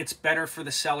 It's better for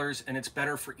the sellers, and it's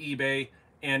better for eBay.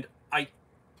 And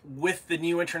with the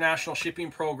new international shipping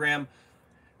program,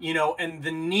 you know, and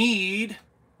the need,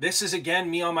 this is again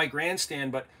me on my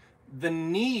grandstand, but the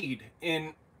need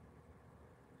in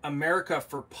America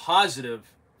for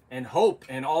positive and hope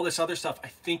and all this other stuff, I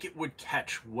think it would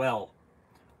catch well.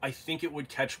 I think it would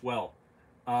catch well.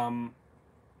 And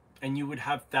you would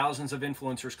have thousands of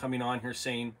influencers coming on here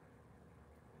saying,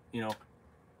 you know,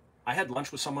 I had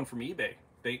lunch with someone from eBay.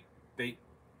 They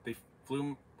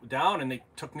flew down and they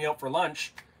took me out for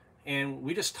lunch, and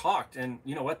we just talked, and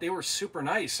you know what, they were super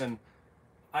nice, and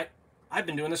I've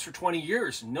been doing this for 20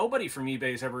 years. Nobody from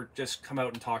eBay has ever just come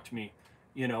out and talked to me,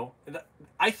 you know.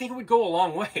 I think it would go a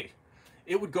long way.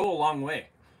 It would go a long way.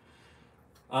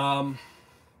 But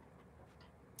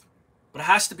it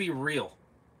has to be real.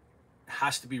 It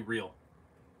has to be real.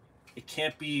 It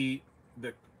can't be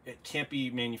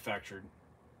manufactured.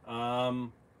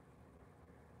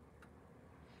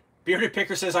 Bearded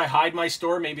Picker says, I hide my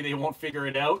store. Maybe they won't figure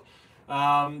it out.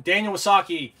 Daniel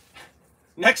Wasaki,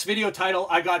 next video title,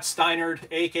 I got steinered,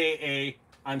 a.k.a.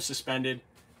 I'm suspended.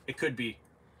 It could be.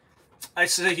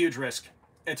 This is a huge risk.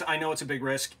 I know it's a big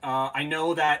risk. I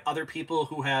know that other people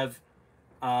who have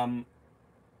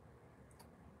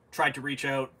tried to reach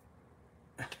out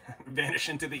vanish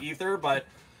into the ether, but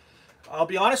I'll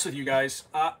be honest with you guys.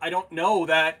 I don't know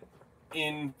that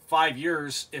in 5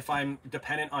 years, if I'm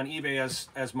dependent on eBay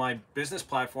as my business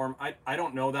platform, I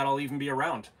don't know that I'll even be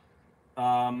around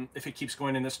if it keeps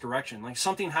going in this direction. Like,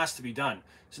 something has to be done.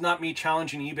 It's not me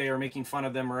challenging eBay or making fun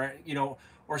of them or, you know,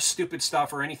 or stupid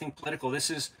stuff or anything political. This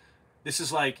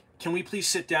is like, can we please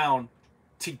sit down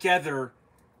together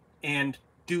and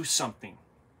do something?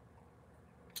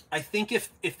 I think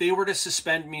if they were to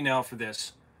suspend me now for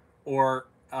this, or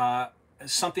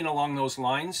something along those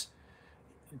lines,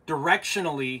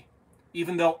 directionally,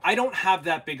 even though I don't have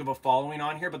that big of a following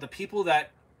on here, but the people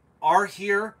that are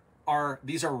here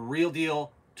these are real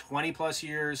deal 20 plus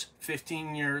years,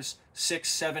 15 years, 6,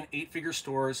 7, 8-figure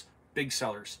stores, big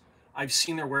sellers. I've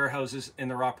seen their warehouses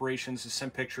and their operations and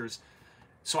sent pictures.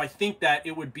 So I think that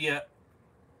it would be a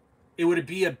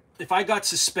if I got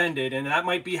suspended, and that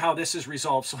might be how this is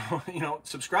resolved. So,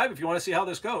 subscribe if you want to see how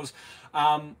this goes.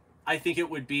 I think it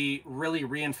would be really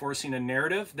reinforcing a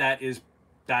narrative that is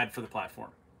bad for the platform,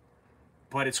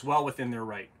 but it's well within their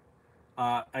right.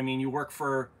 I mean, you work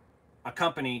for a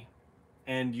company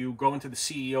and you go into the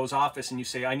CEO's office and you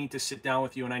say, I need to sit down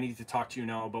with you and I need to talk to you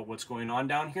now about what's going on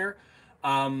down here.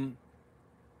 You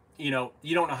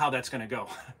don't know how that's going to go.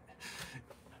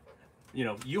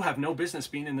 You have no business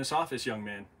being in this office, young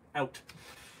man. Out.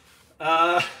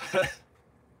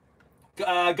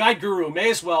 Guide Guru, may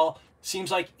as well.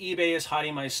 Seems like eBay is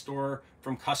hiding my store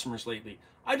from customers lately.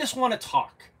 I just want to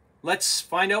talk. Let's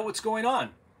find out what's going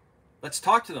on. Let's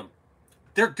talk to them.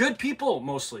 They're good people,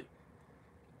 mostly.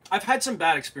 I've had some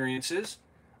bad experiences,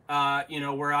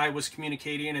 where I was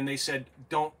communicating and they said,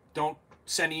 don't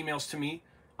send emails to me.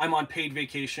 I'm on paid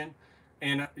vacation.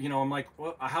 And, I'm like,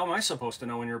 well, how am I supposed to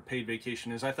know when your paid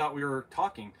vacation is? I thought we were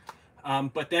talking.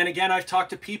 But then again, I've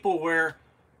talked to people where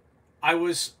I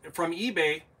was from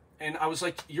eBay and I was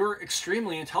like, you're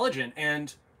extremely intelligent.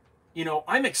 And,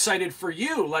 I'm excited for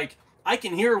you. Like, I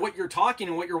can hear what you're talking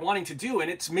and what you're wanting to do.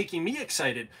 And it's making me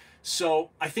excited. So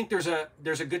I think there's a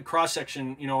good cross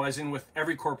section, as in with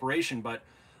every corporation. But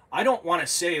I don't want to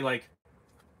say like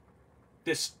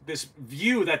this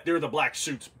view that they're the black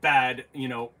suits bad,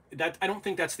 that I don't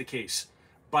think that's the case.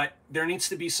 But there needs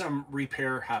to be some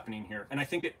repair happening here. And I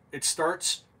think it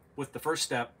starts with the first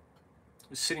step,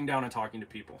 is sitting down and talking to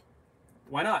people.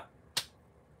 Why not?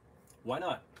 Why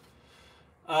not?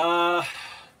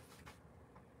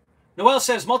 Noel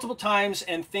says multiple times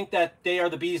and think that they are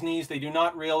the bee's knees. They do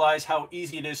not realize how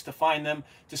easy it is to find them,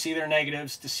 to see their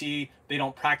negatives, to see they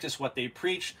don't practice what they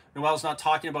preach. Noel's not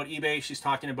talking about eBay. She's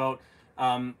talking about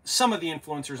some of the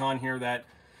influencers on here that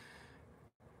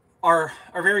are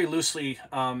very loosely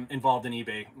involved in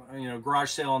eBay.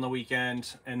 Garage sale on the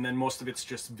weekend, and then most of it's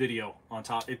just video on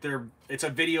top. It's a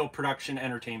video production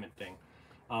entertainment thing.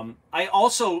 I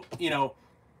also,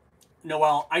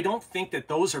 Noel, I don't think that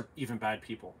those are even bad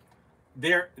people.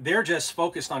 They're just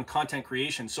focused on content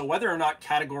creation. So whether or not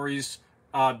categories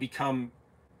become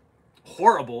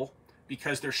horrible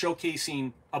because they're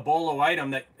showcasing a bolo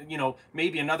item that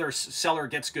maybe another seller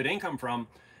gets good income from,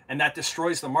 and that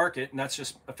destroys the market, and that's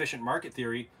just efficient market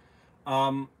theory.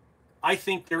 I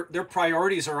think their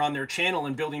priorities are on their channel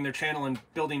and building their channel and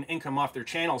building income off their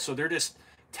channel. So they're just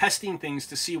testing things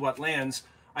to see what lands.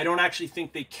 I don't actually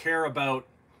think they care about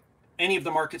any of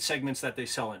the market segments that they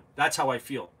sell in. That's how I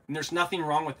feel. And there's nothing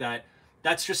wrong with that.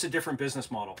 That's just a different business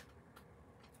model.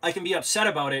 I can be upset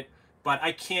about it, but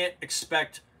I can't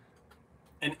expect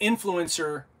an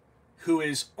influencer who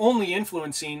is only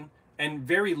influencing and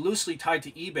very loosely tied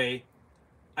to eBay.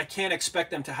 I can't expect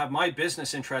them to have my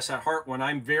business interests at heart when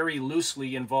I'm very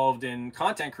loosely involved in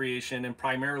content creation and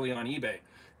primarily on eBay.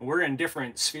 We're in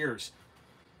different spheres.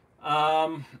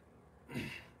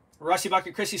 Rusty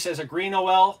Bucket Chrissy says, agree,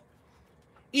 Noel.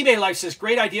 eBay Life says,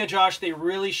 great idea, Josh. There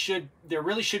really should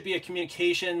be a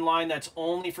communication line that's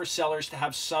only for sellers to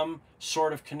have some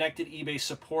sort of connected eBay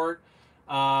support,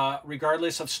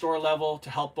 regardless of store level, to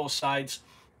help both sides,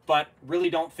 but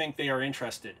really don't think they are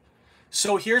interested.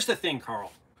 So here's the thing,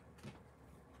 Carl.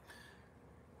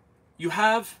 You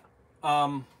have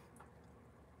a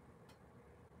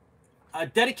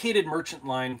dedicated merchant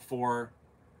line for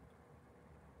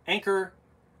Anchor,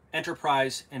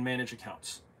 Enterprise, and Manage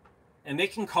accounts. And they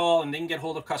can call and they can get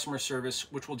hold of customer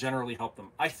service, which will generally help them.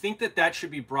 I think that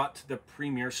should be brought to the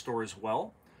Premier store as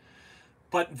well.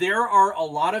 But there are a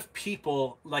lot of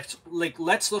people, like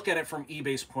let's look at it from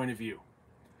eBay's point of view,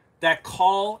 that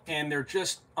call and they're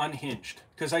just unhinged.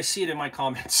 Because I see it in my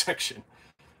comment section.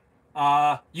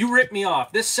 You ripped me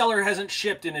off. This seller hasn't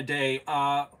shipped in a day.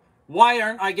 Why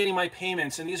aren't I getting my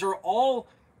payments? And these are all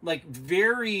like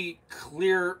very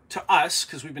clear to us,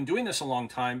 because we've been doing this a long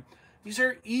time. These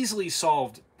are easily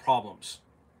solved problems.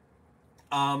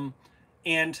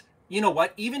 And you know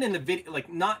what? Even in the video,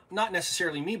 like not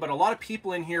necessarily me, but a lot of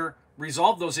people in here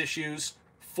resolve those issues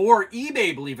for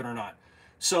eBay, believe it or not.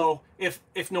 So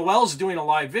if Noelle's doing a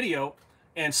live video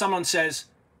and someone says,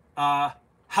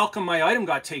 how come my item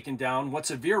got taken down? What's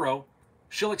a Vero?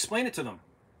 She'll explain it to them.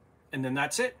 And then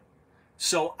that's it.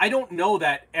 So I don't know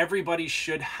that everybody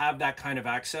should have that kind of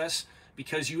access.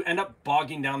 because you end up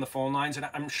bogging down the phone lines, and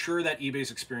I'm sure that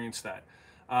eBay's experienced that.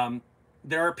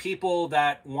 There are people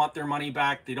that want their money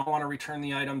back. They don't want to return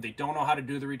the item. They don't know how to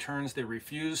do the returns. They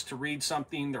refuse to read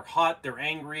something. They're hot. They're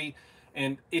angry.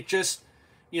 And it just,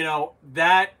 you know,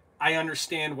 that I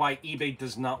understand why eBay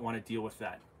does not want to deal with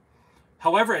that.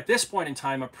 However, at this point in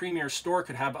time, a premier store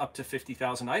could have up to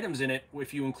 50,000 items in it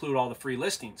if you include all the free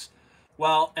listings.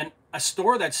 Well, a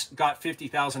store that's got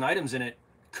 50,000 items in it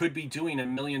could be doing $1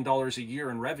 million a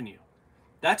year in revenue.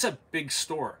 That's a big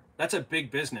store. That's a big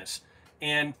business.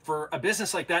 And for a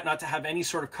business like that not to have any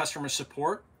sort of customer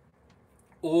support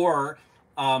or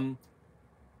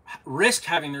risk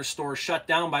having their store shut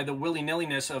down by the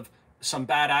willy-nilliness of some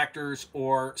bad actors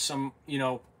or some, you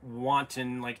know,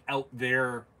 wanton, like, out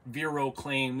there Vero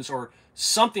claims or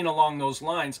something along those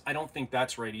lines, I don't think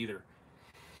that's right either.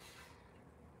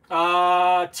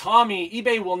 Tommy,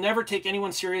 eBay will never take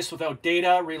anyone serious without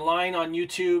data. Relying on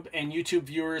YouTube and YouTube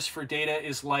viewers for data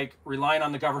is like relying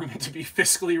on the government to be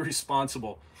fiscally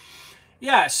responsible.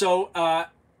 Yeah, so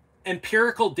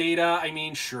empirical data, I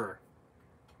mean, sure.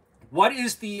 What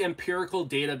is the empirical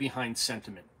data behind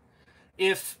sentiment?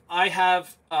 If I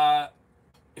have,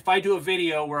 if I do a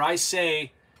video where I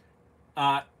say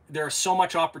there's so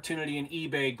much opportunity in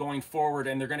eBay going forward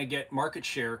and they're going to get market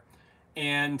share,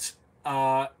 and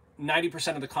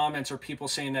 90% of the comments are people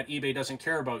saying that eBay doesn't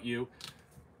care about you,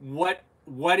 what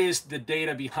is the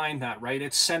data behind that, right?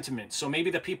 It's sentiment. So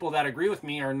maybe the people that agree with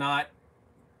me are not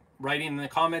writing in the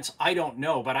comments. I don't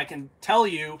know, but I can tell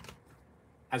you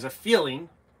as a feeling,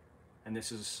 and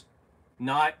this is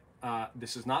not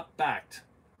backed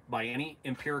by any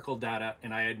empirical data,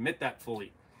 and I admit that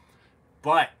fully,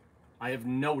 but I have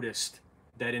noticed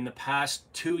that in the past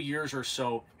 2 years or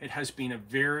so, it has been a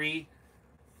very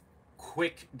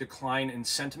quick decline in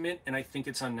sentiment, and I think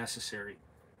it's unnecessary.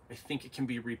 I think it can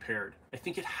be repaired. I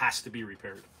think it has to be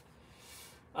repaired.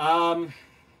 Kyle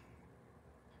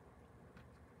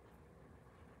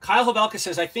Havelka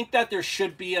says, I think that there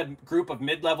should be a group of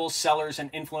mid-level sellers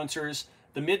and influencers.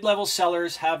 The mid-level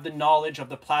sellers have the knowledge of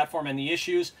the platform and the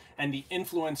issues, and the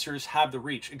influencers have the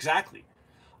reach. Exactly.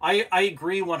 I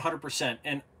agree 100%.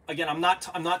 And again, I'm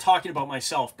not talking about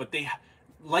myself, but they,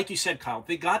 like you said, Kyle,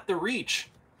 they got the reach.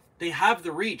 They have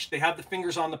the reach. They have the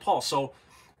fingers on the pulse. So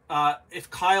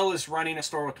if Kyle is running a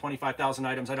store with 25,000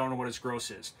 items, I don't know what his gross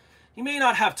is. He may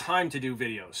not have time to do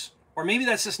videos, or maybe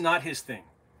that's just not his thing.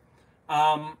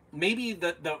 Maybe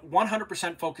the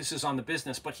 100% focus is on the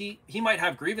business, but he might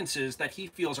have grievances that he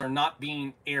feels are not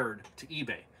being aired to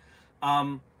eBay.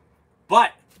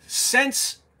 But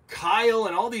since Kyle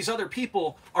and all these other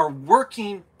people are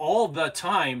working all the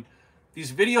time,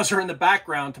 these videos are in the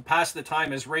background to pass the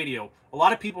time as radio. A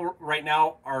lot of people right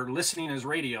now are listening as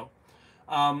radio.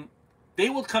 They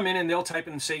will come in and they'll type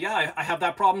in and say, yeah, I have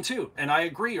that problem too. And I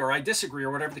agree, or I disagree,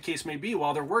 or whatever the case may be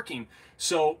while they're working.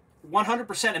 So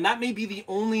 100%, and that may be the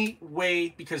only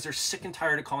way, because they're sick and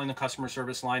tired of calling the customer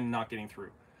service line and not getting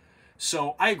through.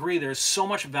 So I agree, there's so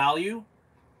much value.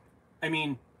 I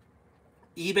mean,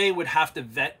 eBay would have to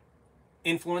vet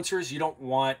influencers. You don't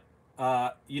want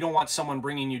someone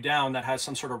bringing you down that has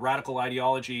some sort of radical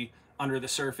ideology under the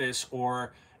surface,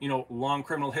 or, you know, long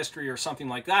criminal history or something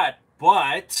like that.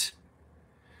 But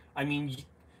I mean,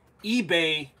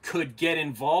 eBay could get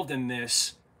involved in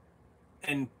this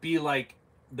and be like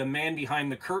the man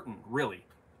behind the curtain, really.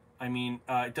 I mean,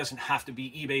 it doesn't have to be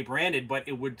eBay branded, but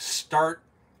it would start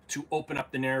to open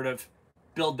up the narrative,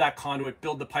 build that conduit,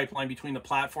 build the pipeline between the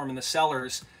platform and the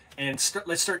sellers, and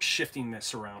let's start shifting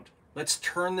this around. Let's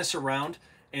turn this around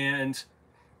and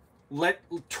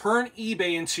turn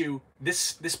eBay into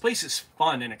this place is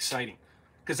fun and exciting,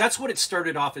 because that's what it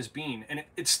started off as being, and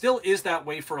it still is that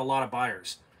way for a lot of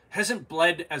buyers. Hasn't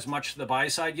bled as much to the buy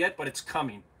side yet, but it's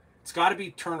coming. It's got to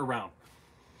be turned around.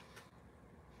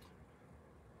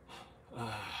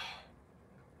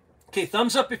 Okay,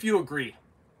 thumbs up if you agree.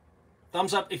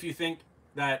 Thumbs up if you think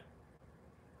that,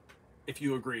 if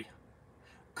you agree.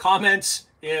 Comments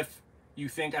if you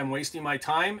think I'm wasting my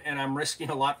time and I'm risking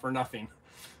a lot for nothing.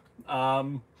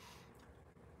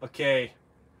 Okay.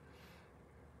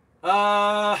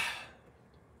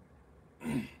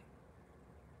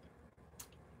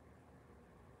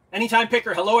 Anytime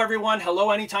Picker. Hello, everyone.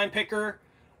 Hello, Anytime Picker.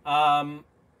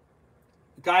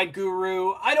 Guide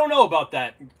Guru. I don't know about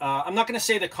that. I'm not going to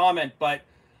say the comment, but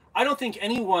I don't think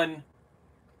anyone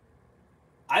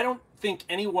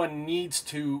needs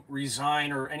to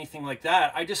resign or anything like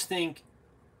that. I just think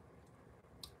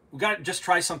we got to just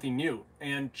try something new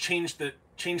and change the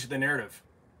narrative.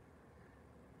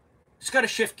 Just got to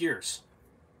shift gears.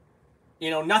 You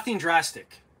know, nothing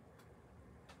drastic.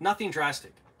 Nothing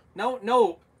drastic.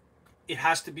 No it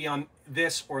has to be on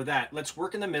this or that. Let's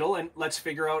work in the middle and let's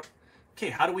figure out, okay,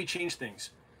 how do we change things?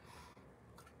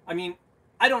 I mean,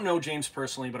 I don't know James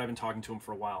personally, but I've been talking to him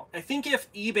for a while. I think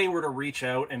if eBay were to reach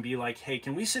out and be like, hey,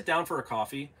 can we sit down for a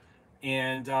coffee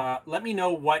and let me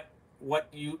know what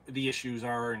the issues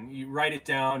are, and you write it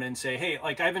down and say, hey,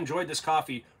 like, I've enjoyed this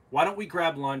coffee. Why don't we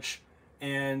grab lunch?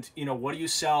 And, you know, what do you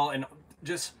sell? And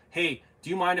just, hey, do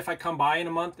you mind if I come by in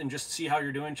a month and just see how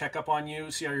you're doing, check up on you,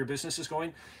 see how your business is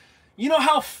going? You know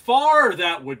how far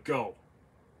that would go?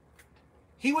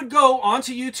 He would go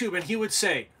onto YouTube and he would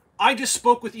say, I just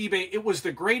spoke with eBay. It was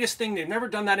the greatest thing. They've never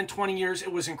done that in 20 years.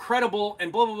 It was incredible,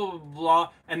 and blah, blah, blah, blah, blah.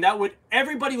 And that would,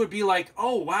 everybody would be like,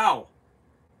 oh, wow.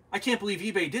 I can't believe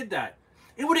eBay did that.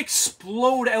 It would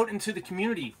explode out into the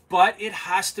community, but it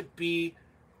has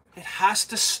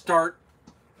to start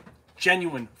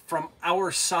genuine from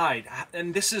our side.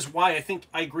 And this is why I think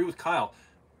I agree with Kyle.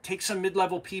 Take some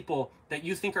mid-level people that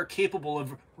you think are capable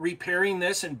of repairing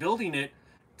this and building it,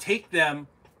 take them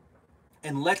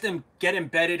and let them get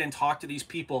embedded and talk to these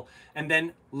people, and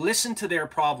then listen to their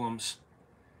problems.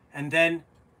 And then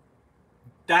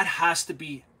that has to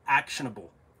be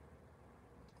actionable.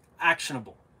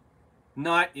 Actionable.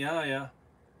 Not, yeah.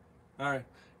 All right.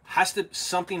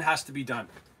 Something has to be done.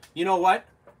 You know what?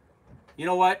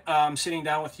 I'm sitting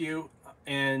down with you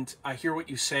and I hear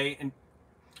what you say. And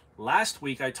last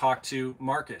week I talked to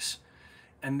Marcus.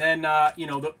 And then,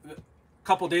 the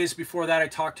couple days before that, I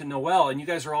talked to Noel, and you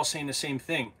guys are all saying the same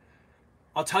thing.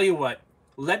 I'll tell you what,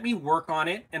 let me work on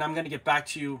it, and I'm going to get back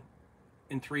to you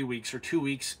in 3 weeks or 2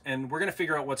 weeks, and we're going to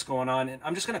figure out what's going on. And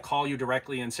I'm just going to call you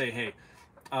directly and say, hey,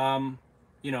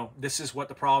 this is what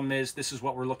the problem is. This is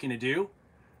what we're looking to do.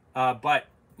 But,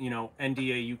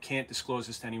 NDA, you can't disclose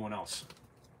this to anyone else.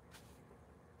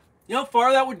 You know how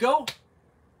far that would go?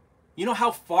 You know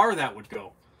how far that would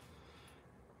go?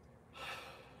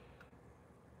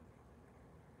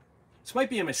 This might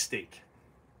be a mistake.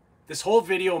 This whole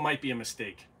video might be a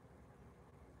mistake.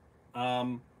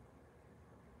 I'm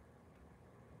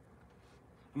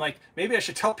like, maybe I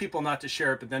should tell people not to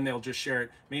share it, but then they'll just share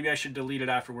it. Maybe I should delete it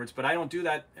afterwards, but I don't do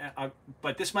that.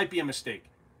 But this might be a mistake.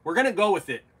 We're going to go with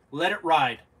it. Let it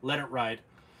ride. Let it ride.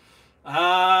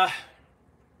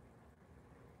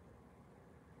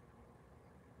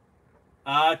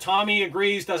 Tommy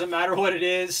agrees. Doesn't matter what it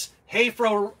is. Hey,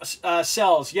 Fro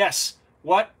sells. Yes.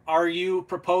 What are you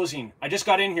proposing? I just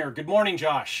got in here. Good morning,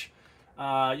 Josh.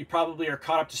 You probably are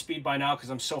caught up to speed by now because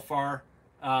I'm so far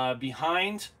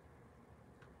behind.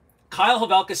 Kyle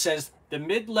Havelka says the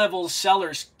mid-level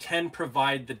sellers can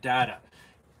provide the data.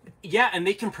 Yeah, and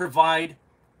they can provide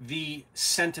the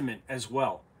sentiment as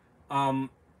well.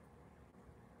 And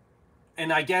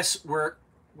I guess we're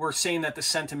saying that the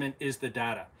sentiment is the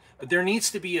data. But there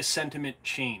needs to be a sentiment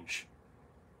change.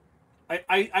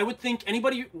 I would think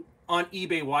anybody on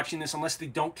eBay watching this, unless they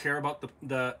don't care about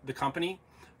the company,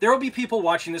 there will be people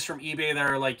watching this from eBay that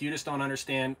are like, you just don't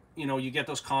understand, you get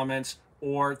those comments,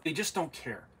 or they just don't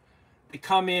care. They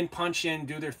come in, punch in,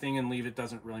 do their thing and leave. It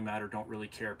doesn't really matter, don't really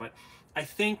care. But I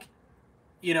think,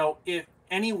 if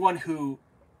anyone who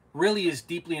really is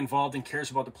deeply involved and cares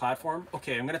about the platform,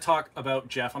 okay, I'm going to talk about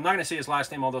Jeff. I'm not going to say his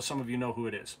last name, although some of you know who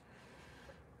it is.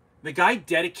 The guy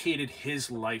dedicated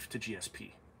his life to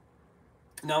GSP.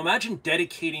 Now imagine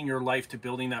dedicating your life to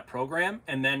building that program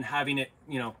and then having it,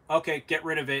 okay, get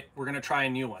rid of it. We're going to try a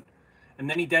new one. And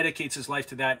then he dedicates his life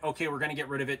to that. Okay, we're going to get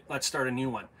rid of it. Let's start a new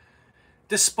one.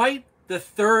 Despite the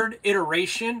third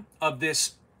iteration of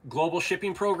this global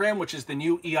shipping program, which is the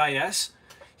new EIS,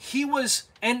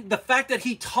 and the fact that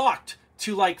he talked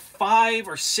to like 5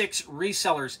 or 6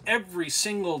 resellers every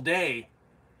single day,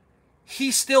 he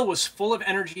still was full of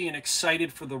energy and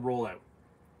excited for the rollout.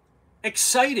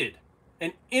 Excited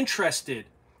and interested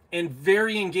and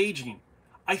very engaging.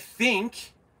 I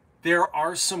think there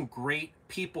are some great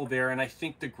people there, and I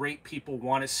think the great people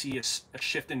want to see a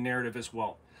shift in narrative as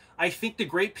well. I think the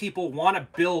great people want to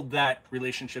build that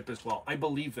relationship as well. I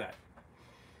believe that.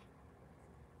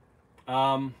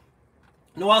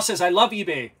 Noel says, I love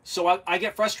eBay, so I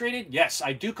get frustrated? Yes,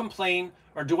 I do complain.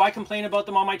 Or do I complain about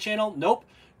them on my channel? Nope.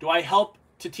 Do I help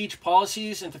to teach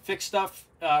policies and to fix stuff,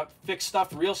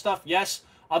 real stuff? Yes.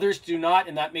 Others do not,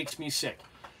 and that makes me sick.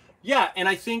 Yeah, and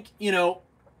I think,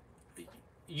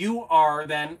 you are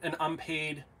then an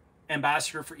unpaid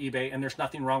ambassador for eBay, and there's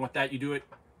nothing wrong with that. You do it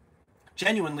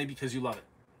genuinely because you love it.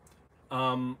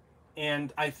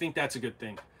 And I think that's a good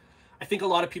thing. I think a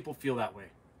lot of people feel that way.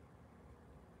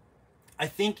 I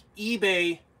think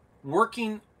eBay,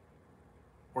 working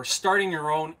or starting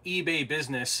your own eBay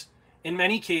business, in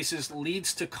many cases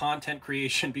leads to content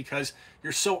creation because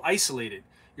you're so isolated.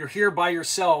 You're here by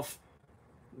yourself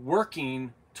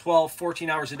working 12, 14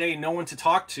 hours a day, no one to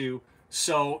talk to.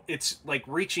 So it's like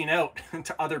reaching out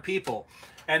to other people.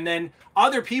 And then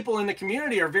other people in the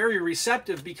community are very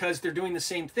receptive because they're doing the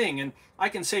same thing. And I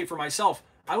can say for myself,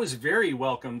 I was very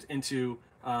welcomed into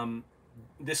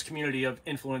this community of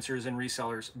influencers and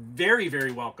resellers. Very,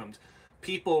 very welcomed.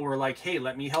 People were like, hey,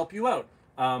 let me help you out.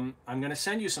 I'm going to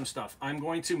send you some stuff. I'm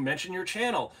going to mention your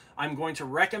channel. I'm going to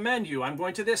recommend you. I'm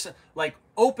going to this, like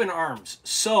open arms.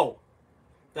 So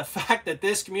the fact that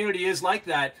this community is like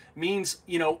that means,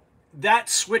 you know, that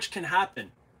switch can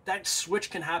happen. That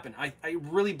switch can happen. I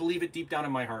really believe it deep down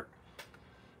in my heart.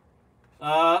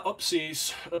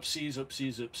 Oopsies.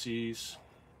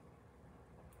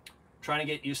 Trying to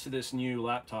get used to this new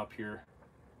laptop here.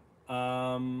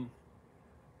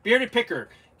 Bearded Picker.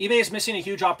 eBay is missing a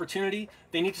huge opportunity.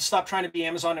 They need to stop trying to be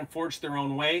Amazon and forge their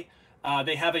own way.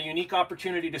 They have a unique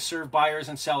opportunity to serve buyers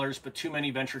and sellers, but too many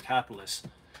venture capitalists.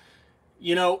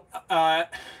 You know,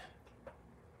 I'll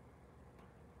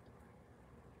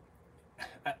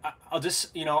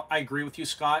just, you know, I agree with you,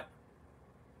 Scott.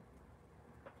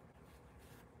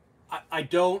 I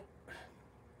don't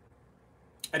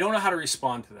know how to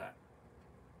respond to that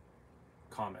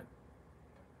comment.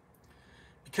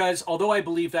 Because although I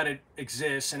believe that it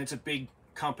exists and it's a big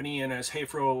company, and as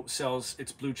Hayfro sells,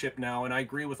 it's blue chip now, and I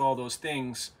agree with all those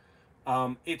things,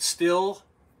 it still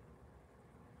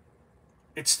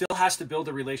has to build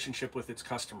a relationship with its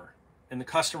customer, and the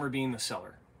customer being the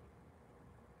seller.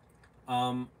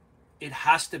 It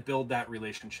has to build that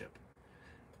relationship.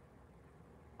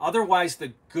 Otherwise,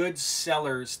 the good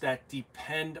sellers that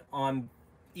depend on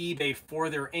eBay for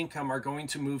their income are going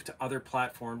to move to other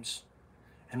platforms.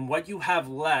 And what you have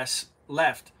left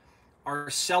are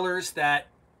sellers that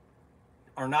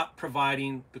are not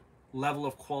providing the level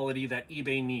of quality that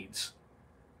eBay needs.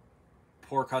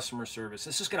 Poor customer service.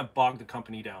 This is going to bog the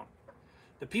company down.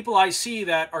 The people I see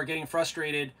that are getting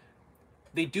frustrated,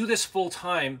 they do this full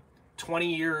time,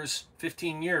 20 years,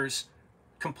 15 years,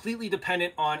 completely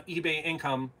dependent on eBay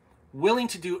income, willing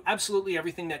to do absolutely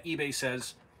everything that eBay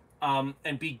says,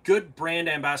 and be good brand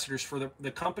ambassadors for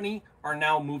the company, are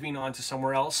now moving on to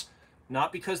somewhere else,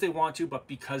 not because they want to, but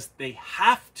because they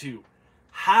have to,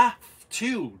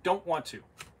 don't want to.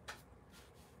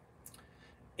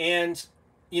 And,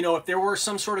 you know, if there were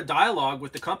some sort of dialogue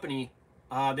with the company,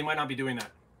 they might not be doing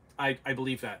that. I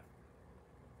believe that.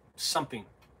 Something.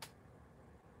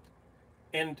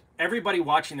 And everybody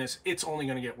watching this, it's only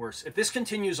going to get worse. If this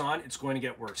continues on, it's going to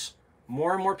get worse.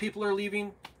 More and more people are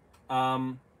leaving,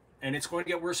 and it's going to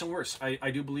get worse and worse.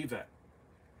 I do believe that.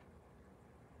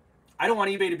 I don't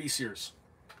want eBay to be Sears.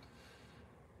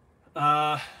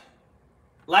 Lag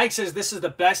says this is the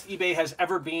best eBay has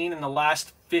ever been in the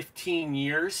last 15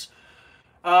 years.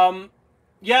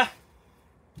 Yeah,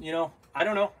 you know, I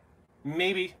don't know.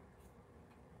 Maybe.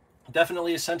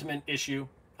 Definitely a sentiment issue.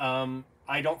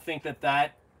 I don't think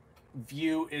that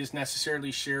view is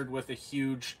necessarily shared with a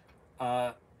huge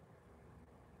number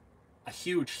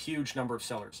of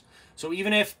sellers. So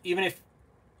even if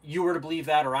you were to believe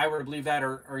that, or I were to believe that,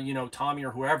 or you know, Tommy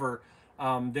or whoever,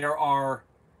 there are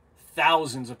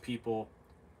thousands of people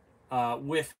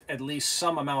with at least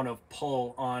some amount of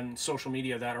pull on social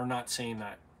media that are not saying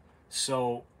that.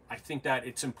 So I think that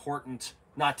it's important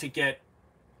not to get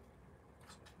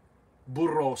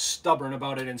burro stubborn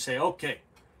about it and say, okay,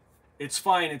 it's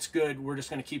fine, it's good, we're just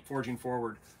going to keep forging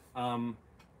forward.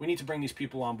 We need to bring these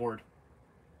people on board.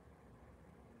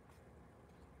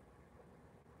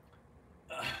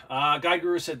 Guy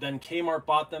Guru said, then Kmart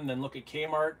bought them, then look at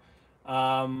Kmart.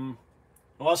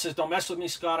 Noel says, don't mess with me,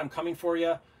 Scott, I'm coming for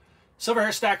you. Silver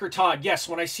Hair Stacker Todd, yes,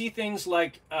 when I see things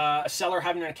like a seller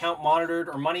having an account monitored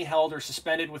or money held or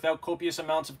suspended without copious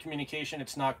amounts of communication,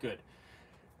 it's not good.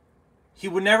 He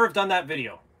would never have done that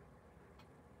video.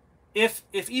 If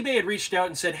eBay had reached out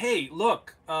and said, hey,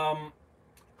 look,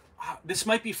 this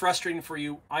might be frustrating for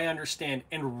you, I understand,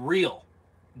 and real,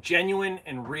 genuine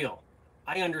and real,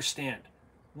 I understand.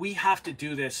 We have to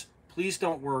do this. Please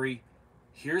don't worry.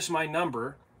 Here's my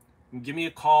number. Give me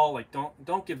a call. Like,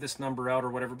 don't give this number out or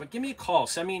whatever, but give me a call.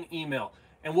 Send me an email,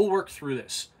 and we'll work through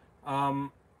this.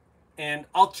 And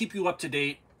I'll keep you up to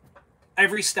date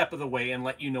every step of the way and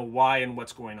let you know why and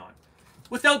what's going on,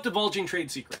 without divulging trade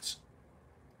secrets.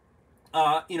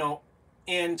 You know,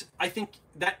 and I think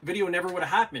that video never would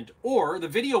have happened, or the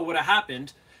video would have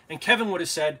happened, and Kevin would have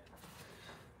said,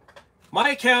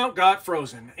 my account got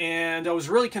frozen and I was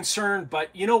really concerned, but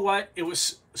you know what? It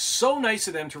was so nice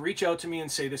of them to reach out to me and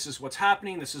say, this is what's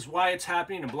happening, this is why it's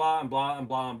happening, and blah, and blah, and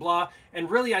blah, and blah. And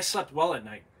really, I slept well at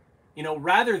night. You know,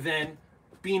 rather than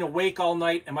being awake all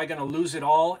night, am I going to lose it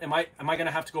all? Am I going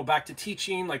to have to go back to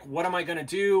teaching? Like, what am I going to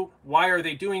do? Why are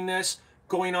they doing this?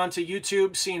 Going onto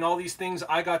YouTube, seeing all these things.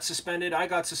 I got suspended. I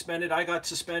got suspended. I got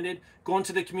suspended. Going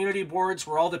to the community boards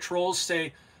where all the trolls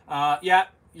say, yeah,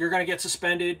 you're going to get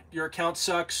suspended. Your account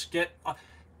sucks.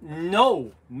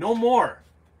 No more.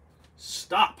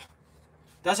 Stop.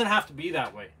 Doesn't have to be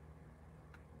that way.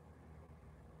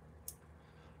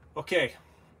 Okay.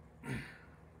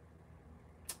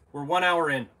 We're 1 hour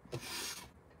in.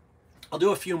 I'll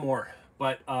do a few more,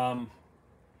 but Carl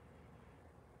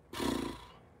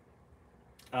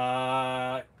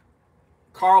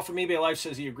from eBay Life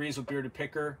says he agrees with Bearded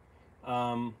Picker.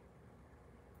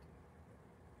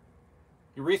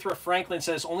 Urethra Franklin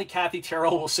says only Kathy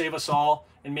Terrell will save us all,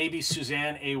 and maybe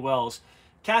Suzanne A. Wells.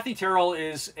 Kathy Terrell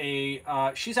is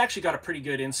she's actually got a pretty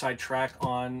good inside track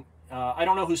on, I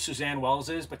don't know who Suzanne Wells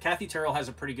is, but Kathy Terrell has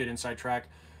a pretty good inside track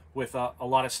with a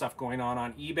lot of stuff going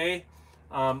on eBay.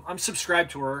 I'm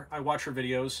subscribed to her. I watch her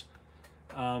videos.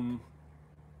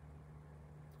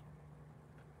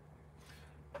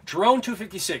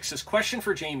 Drone256 says, question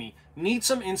for Jamie. Need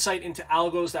some insight into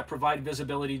algos that provide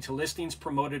visibility to listings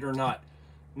promoted or not.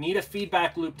 Need a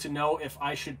feedback loop to know if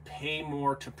I should pay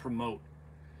more to promote.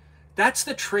 That's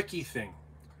the tricky thing.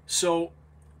 So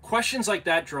questions like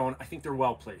that, Drone, I think they're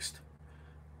well placed.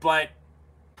 But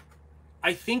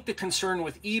I think the concern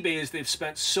with eBay is they've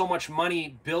spent so much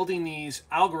money building these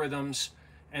algorithms,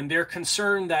 and they're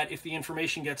concerned that if the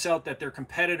information gets out, that their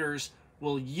competitors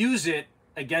will use it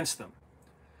against them.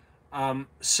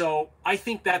 So I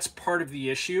think that's part of the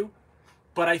issue.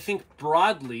 But I think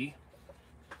broadly,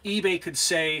 eBay could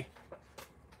say,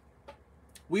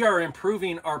 we are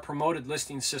improving our promoted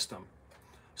listing system.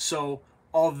 So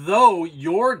although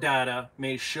your data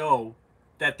may show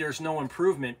that there's no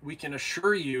improvement, we can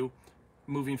assure you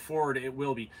moving forward it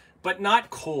will be, but not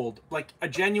cold, like a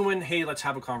genuine, hey, let's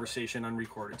have a conversation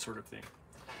unrecorded sort of thing.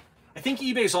 I think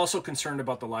eBay is also concerned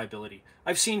about the liability.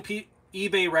 I've seen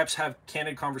eBay reps have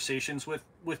candid conversations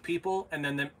with people, and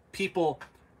then the people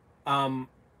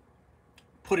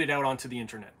put it out onto the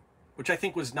internet, which I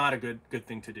think was not a good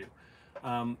thing to do.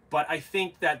 But I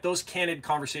think that those candid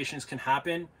conversations can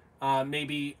happen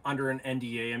maybe under an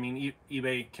NDA. I mean,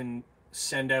 eBay can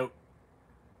send out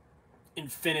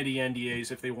infinity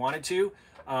NDAs if they wanted to,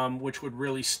 which would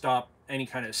really stop any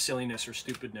kind of silliness or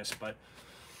stupidness. But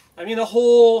I mean, the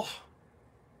whole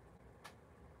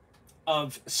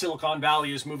of Silicon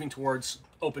Valley is moving towards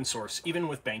open source, even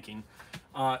with banking.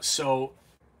 So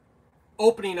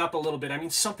opening up a little bit, I mean,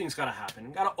 something's got to happen.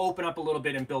 We've got to open up a little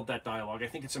bit and build that dialogue. I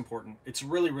think it's important. It's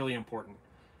really, really important.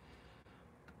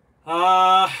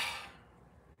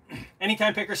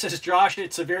 Anytime Picker says, Josh,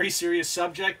 it's a very serious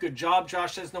subject. Good job,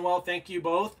 Josh, says Noel. Thank you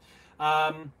both.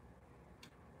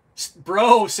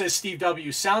 Bro, says Steve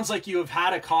W. Sounds like you have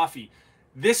had a coffee.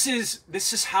 This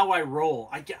is how I roll.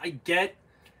 I get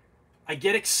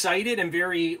excited and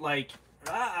very like,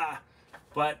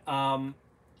 but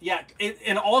yeah.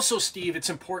 And also, Steve, it's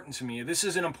important to me. This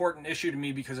is an important issue to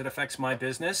me because it affects my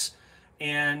business.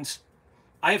 And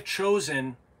I have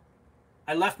chosen,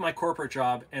 I left my corporate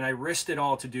job and I risked it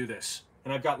all to do this.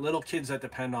 And I've got little kids that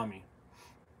depend on me.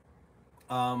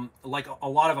 Like a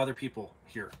lot of other people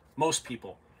here, most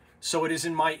people. So it is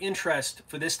in my interest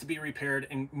for this to be repaired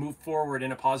and move forward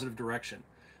in a positive direction.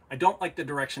 I don't like the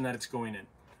direction that it's going in.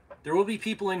 There will be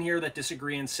people in here that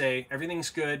disagree and say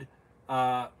everything's good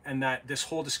and that this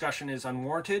whole discussion is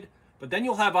unwarranted. But then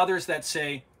you'll have others that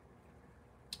say,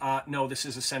 no, this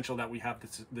is essential that we have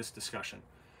this discussion.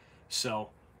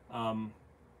 So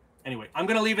anyway, I'm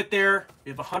going to leave it there. We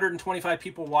have 125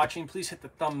 people watching. Please hit the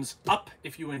thumbs up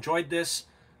if you enjoyed this.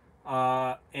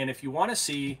 And if you want to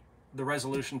see the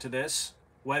resolution to this,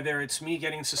 whether it's me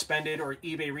getting suspended or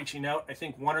eBay reaching out, I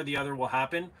think one or the other will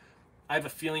happen. I have a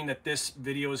feeling that this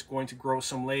video is going to grow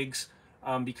some legs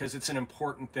because it's an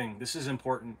important thing. This is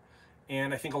important.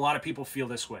 And I think a lot of people feel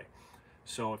this way.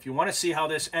 So if you want to see how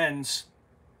this ends,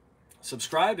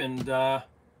 subscribe. And other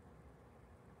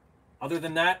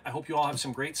than that, I hope you all have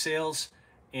some great sales.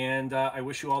 And I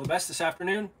wish you all the best this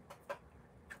afternoon.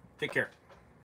 Take care.